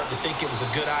I would start to think it was a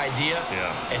good idea.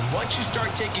 Yeah. And once you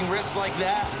start taking risks like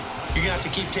that, you're going to have to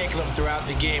keep taking them throughout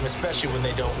the game, especially when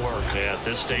they don't work. Yeah, at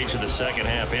this stage of the second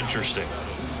half, interesting.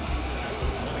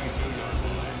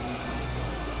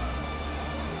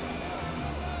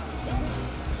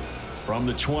 From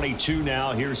the 22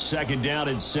 now, here's 2nd down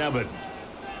and 7.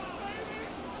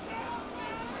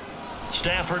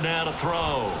 Stafford now to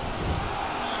throw.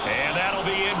 And that'll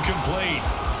be incomplete.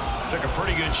 Took a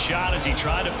pretty good shot as he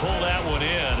tried to pull that one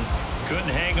in. Couldn't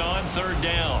hang on. 3rd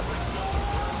down.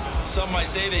 Some might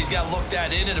say that he's got looked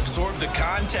at in and absorbed the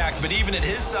contact, but even at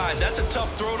his size, that's a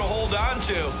tough throw to hold on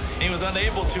to. And he was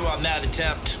unable to on that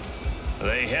attempt.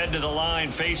 They head to the line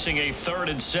facing a 3rd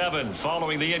and 7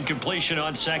 following the incompletion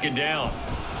on 2nd down.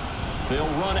 They'll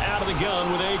run out of the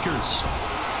gun with Akers.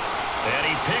 And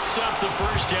he picks up the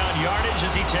 1st down yardage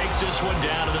as he takes this one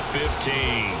down to the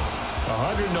 15.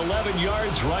 111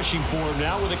 yards rushing for him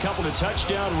now with a couple of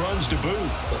touchdown runs to boot.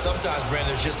 Well, sometimes,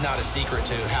 Brandon, there's just not a secret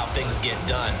to how things get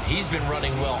done. He's been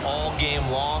running well all game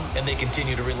long, and they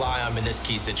continue to rely on him in this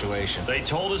key situation. They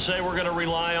told us they were going to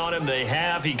rely on him. They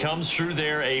have. He comes through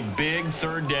there, a big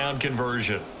 3rd down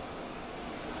conversion.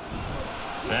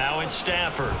 Now it's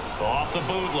Stafford off the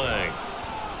bootleg.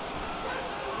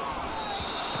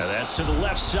 And that's to the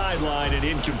left sideline and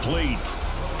incomplete.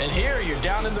 And here you're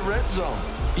down in the red zone.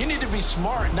 You need to be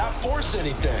smart and not force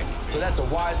anything. So that's a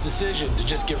wise decision to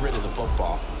just get rid of the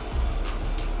football.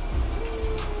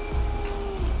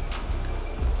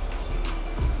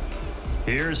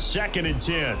 Here's 2nd and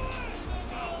 10.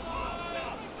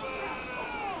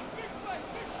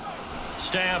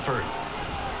 Stafford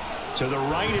to the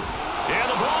right, and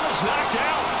the ball is knocked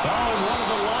out. Oh, and one of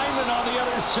the linemen on the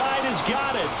other side has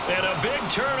got it. And a big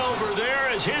turnover there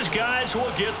as his guys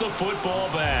will get the football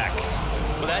back.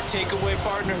 Well, that takeaway,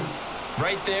 partner,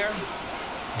 right there,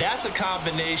 that's a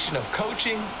combination of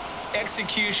coaching,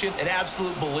 execution, and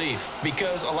absolute belief.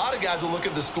 Because a lot of guys will look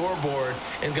at the scoreboard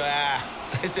and go,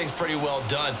 this thing's pretty well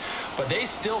done. But they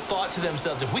still thought to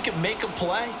themselves, if we can make a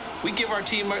play, we give our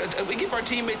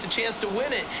teammates a chance to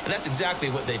win it. And that's exactly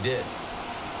what they did.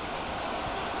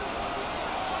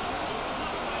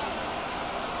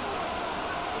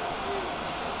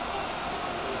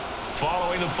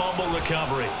 Following the fumble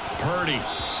recovery, Purdy.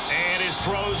 And his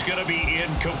throw's going to be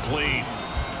incomplete.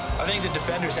 I think the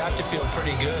defenders have to feel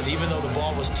pretty good. Even though the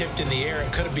ball was tipped in the air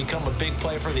and could have become a big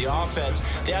play for the offense,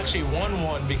 they actually won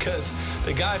one because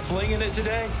the guy flinging it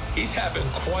today, he's having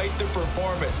quite the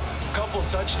performance. A couple of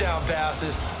touchdown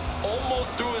passes,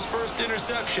 almost threw his first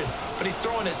interception, but he's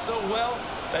throwing it so well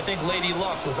that I think Lady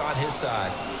Luck was on his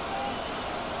side.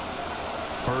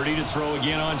 Purdy to throw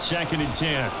again on 2nd and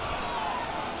 10.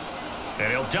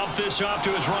 And he'll dump this off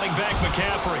to his running back,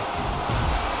 McCaffrey.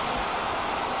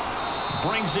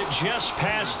 Brings it just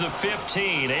past the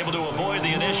 15, able to avoid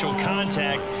the initial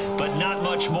contact, but not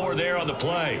much more there on the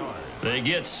play. They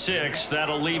get 6.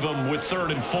 That'll leave them with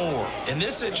 3rd and 4. In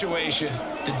this situation,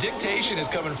 the dictation is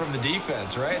coming from the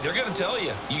defense, right? They're going to tell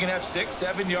you, you can have 6,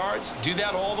 7 yards, do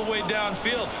that all the way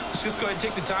downfield. Let's just go ahead and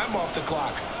take the time off the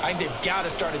clock. I think they've got to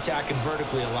start attacking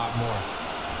vertically a lot more.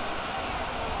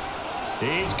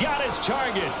 He's got his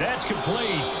target. That's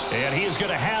complete. And he is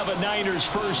going to have a Niners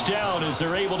first down as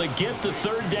they're able to get the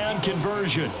 3rd down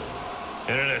conversion.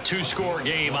 And in a 2-score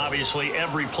game, obviously,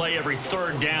 every play, every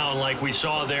 3rd down, like we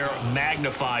saw there,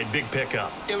 magnified. Big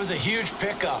pickup. It was a huge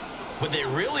pickup. What they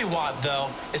really want,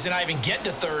 though, is to not even get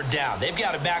to 3rd down. They've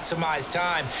got to maximize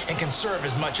time and conserve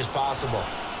as much as possible.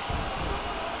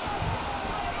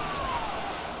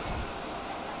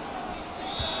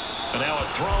 And now a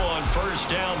throw on 1st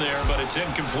down there, but it's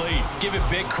incomplete. Give it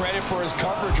big credit for his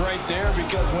coverage right there,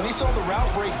 because when he saw the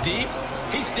route break deep,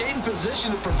 he stayed in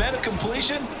position to prevent a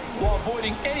completion while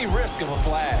avoiding any risk of a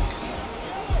flag.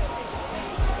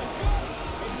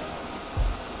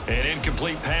 An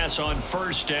incomplete pass on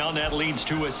 1st down. That leads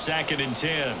to a 2nd and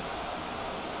 10.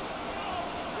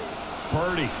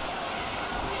 Purdy.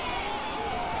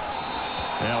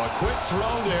 Now a quick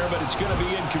throw there, but it's going to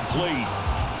be incomplete.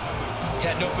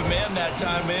 Had an open man that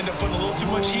time and ended up putting a little too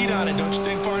much heat on it, don't you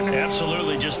think, partner?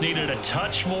 Absolutely. Just needed a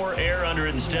touch more air under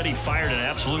it. Instead, he fired an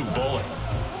absolute bullet.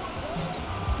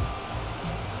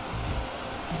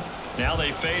 Now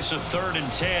they face a 3rd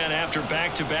and 10 after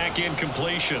back-to-back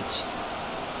incompletions.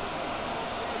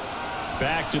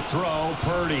 Back to throw,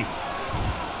 Purdy.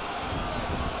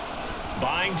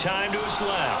 Buying time to his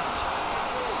left.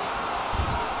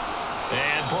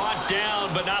 And brought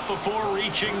down, but not before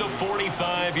reaching the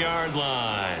 45-yard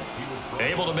line.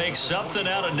 Able to make something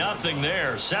out of nothing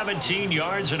there. 17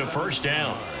 yards and a 1st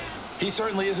down. He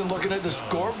certainly isn't looking at the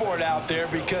scoreboard out there,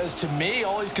 because to me,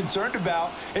 all he's concerned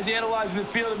about is analyzing the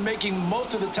field and making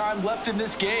most of the time left in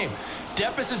this game.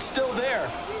 Deficit's still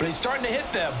there, but he's starting to hit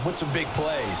them with some big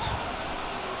plays.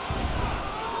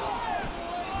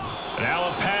 Now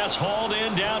a pass hauled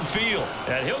in downfield.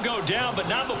 And he'll go down, but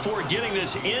not before getting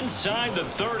this inside the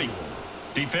 30.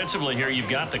 Defensively here, you've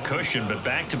got the cushion, but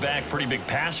back-to-back pretty big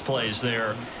pass plays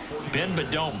there. Bend but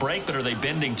don't break, but are they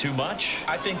bending too much?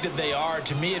 I think that they are.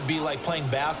 To me, it'd be like playing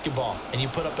basketball, and you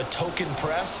put up a token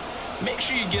press. Make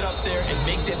sure you get up there and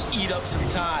make them eat up some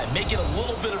time. Make it a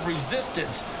little bit of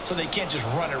resistance so they can't just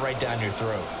run it right down your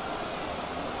throat.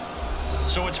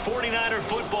 So it's 49er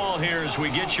football here as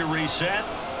we get you reset.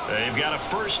 They've got a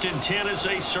 1st and 10 as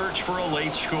they search for a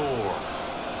late score.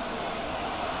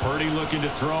 Purdy looking to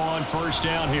throw on 1st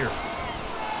down here.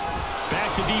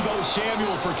 Back to Deebo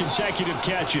Samuel for consecutive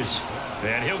catches.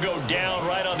 And he'll go down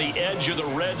right on the edge of the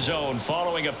red zone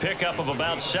following a pickup of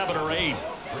about 7 or 8.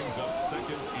 Brings up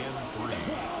 2nd and 3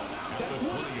 at the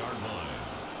 20-yard line.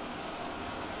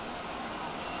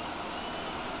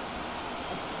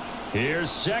 Here's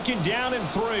 2nd down and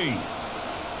 3.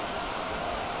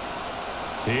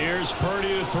 Here's Purdy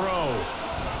to throw.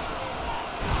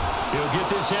 He'll get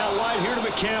this out wide here to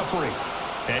McCaffrey.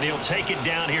 And he'll take it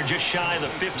down here just shy of the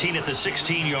 15 at the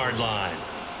 16-yard line.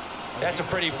 That's a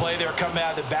pretty play there coming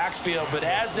out of the backfield, but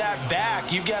as that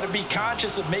back, you've got to be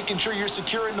conscious of making sure you're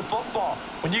securing the football.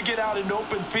 When you get out in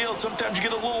open field, sometimes you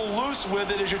get a little loose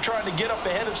with it as you're trying to get up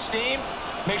ahead of steam.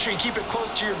 Make sure you keep it close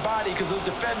to your body because those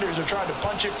defenders are trying to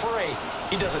punch it free.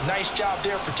 He does a nice job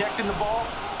there protecting the ball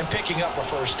and picking up a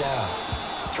first down.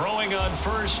 Throwing on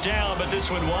first down, but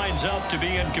this one winds up to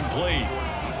be incomplete.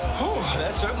 Whew,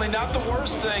 that's certainly not the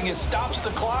worst thing. It stops the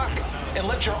clock and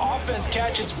lets your offense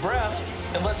catch its breath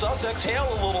and lets us exhale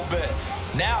a little bit.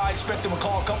 Now I expect them to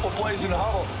call a couple plays in the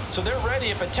huddle, so they're ready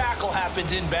if a tackle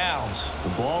happens inbounds. The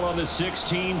ball on the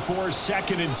 16 for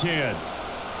 2nd and 10.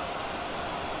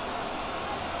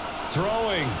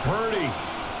 Throwing, Purdy.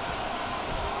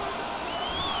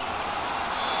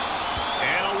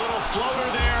 And a little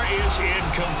floater there is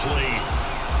incomplete.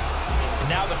 And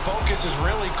now the focus is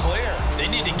really clear. They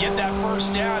need to get that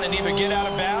first down and either get out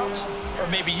of bounds or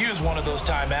maybe use one of those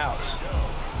timeouts.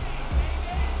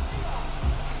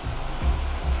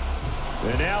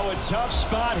 And now a tough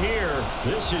spot here.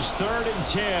 This is 3rd and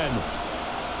 10.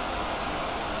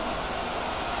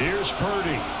 Here's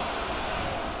Purdy.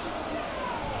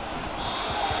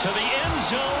 To the end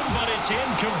zone, but it's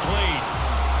incomplete.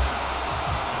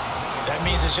 That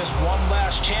means it's just one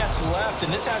last chance left,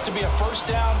 and this has to be a first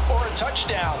down or a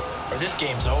touchdown, or this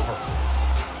game's over.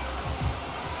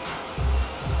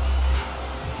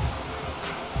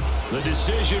 The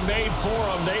decision made for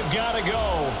them. They've got to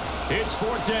go. It's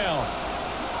 4th down.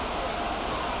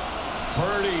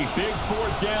 Purdy, big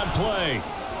 4th down play.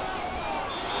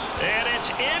 And it's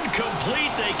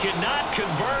incomplete. They cannot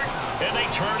convert, and they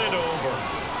turn it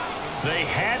over. They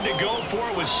had to go for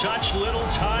it with such little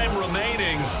time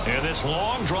remaining, and this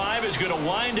long drive is going to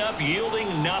wind up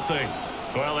yielding nothing.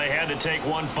 Well, they had to take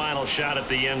one final shot at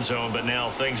the end zone, but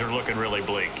now things are looking really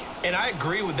bleak. And I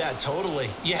agree with that totally.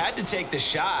 You had to take the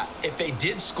shot if they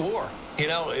did score. You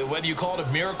know, whether you call it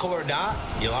a miracle or not,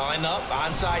 you line up,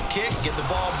 onside kick, get the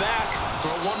ball back,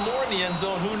 throw one more in the end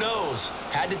zone, who knows?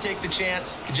 Had to take the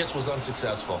chance, it just was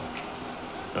unsuccessful.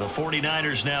 The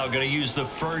 49ers now going to use the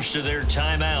first of their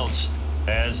timeouts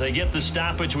as they get the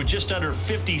stoppage with just under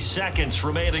 50 seconds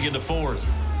remaining in the 4th.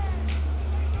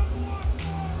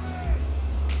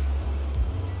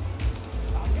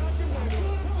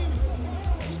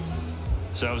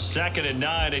 So 2nd and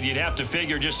 9, and you'd have to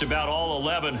figure just about all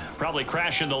 11 probably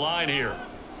crashing the line here.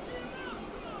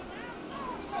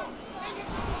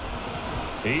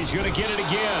 He's going to get it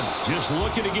again. Just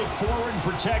looking to get forward and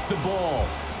protect the ball.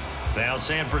 Now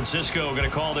San Francisco going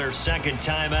to call their 2nd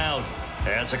timeout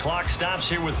as the clock stops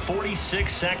here with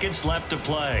 46 seconds left to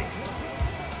play.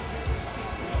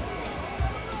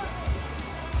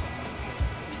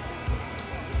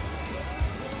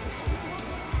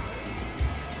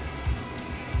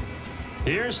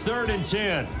 Here's 3rd and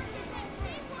 10.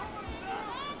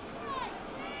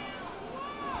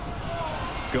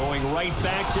 Going right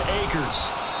back to Akers.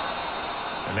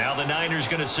 And now the Niners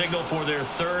going to signal for their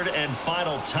 3rd and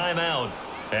final timeout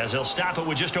as they'll stop it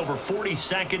with just over 40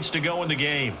 seconds to go in the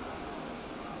game.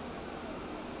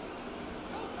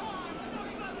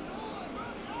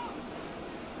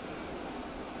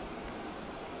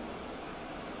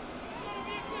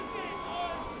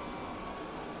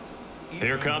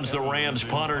 Here comes the Rams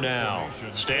punter now,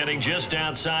 standing just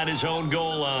outside his own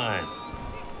goal line.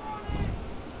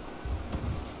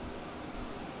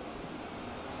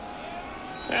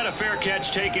 And a fair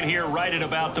catch taken here right at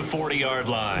about the 40-yard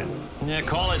line. Yeah,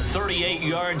 call it 38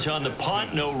 yards on the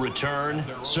punt, no return.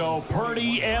 So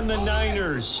Purdy and the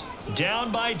Niners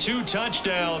down by 2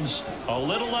 touchdowns, a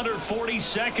little under 40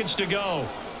 seconds to go.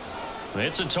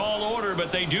 It's a tall order,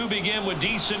 but they do begin with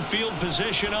decent field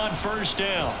position on first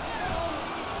down.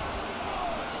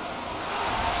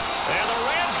 And the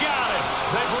Rams got him.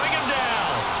 They bring him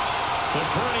down. The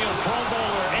perennial Pro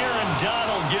Bowler Aaron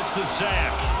Donald gets the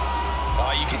sack.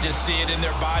 Oh, you can just see it in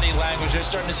their body language. They're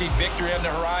starting to see victory on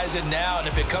the horizon now, and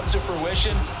if it comes to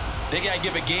fruition, they got to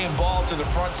give a game ball to the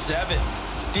front 7.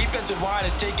 Defensive line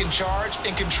has taken charge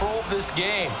and controlled this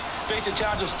game. Face a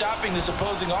challenge of stopping this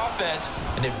opposing offense,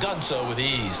 and they've done so with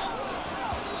ease.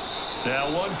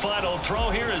 Now one final throw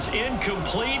here is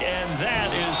incomplete, and that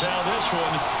is how this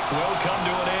one will come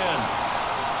to an end.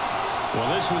 Well,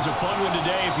 this was a fun one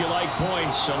today if you like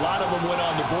points. A lot of them went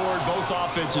on the board. Both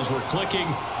offenses were clicking.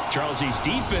 Charles, these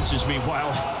defenses,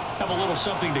 meanwhile, have a little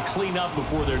something to clean up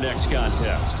before their next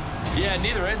contest. Yeah,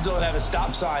 neither end zone had a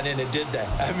stop sign in it, did they?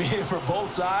 I mean, for both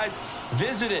sides,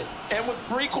 visit it, and with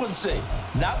frequency.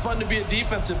 Not fun to be a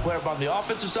defensive player, but on the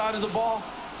offensive side of the ball,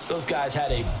 those guys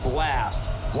had a blast.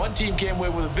 One team came away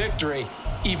with a victory,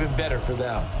 even better for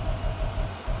them.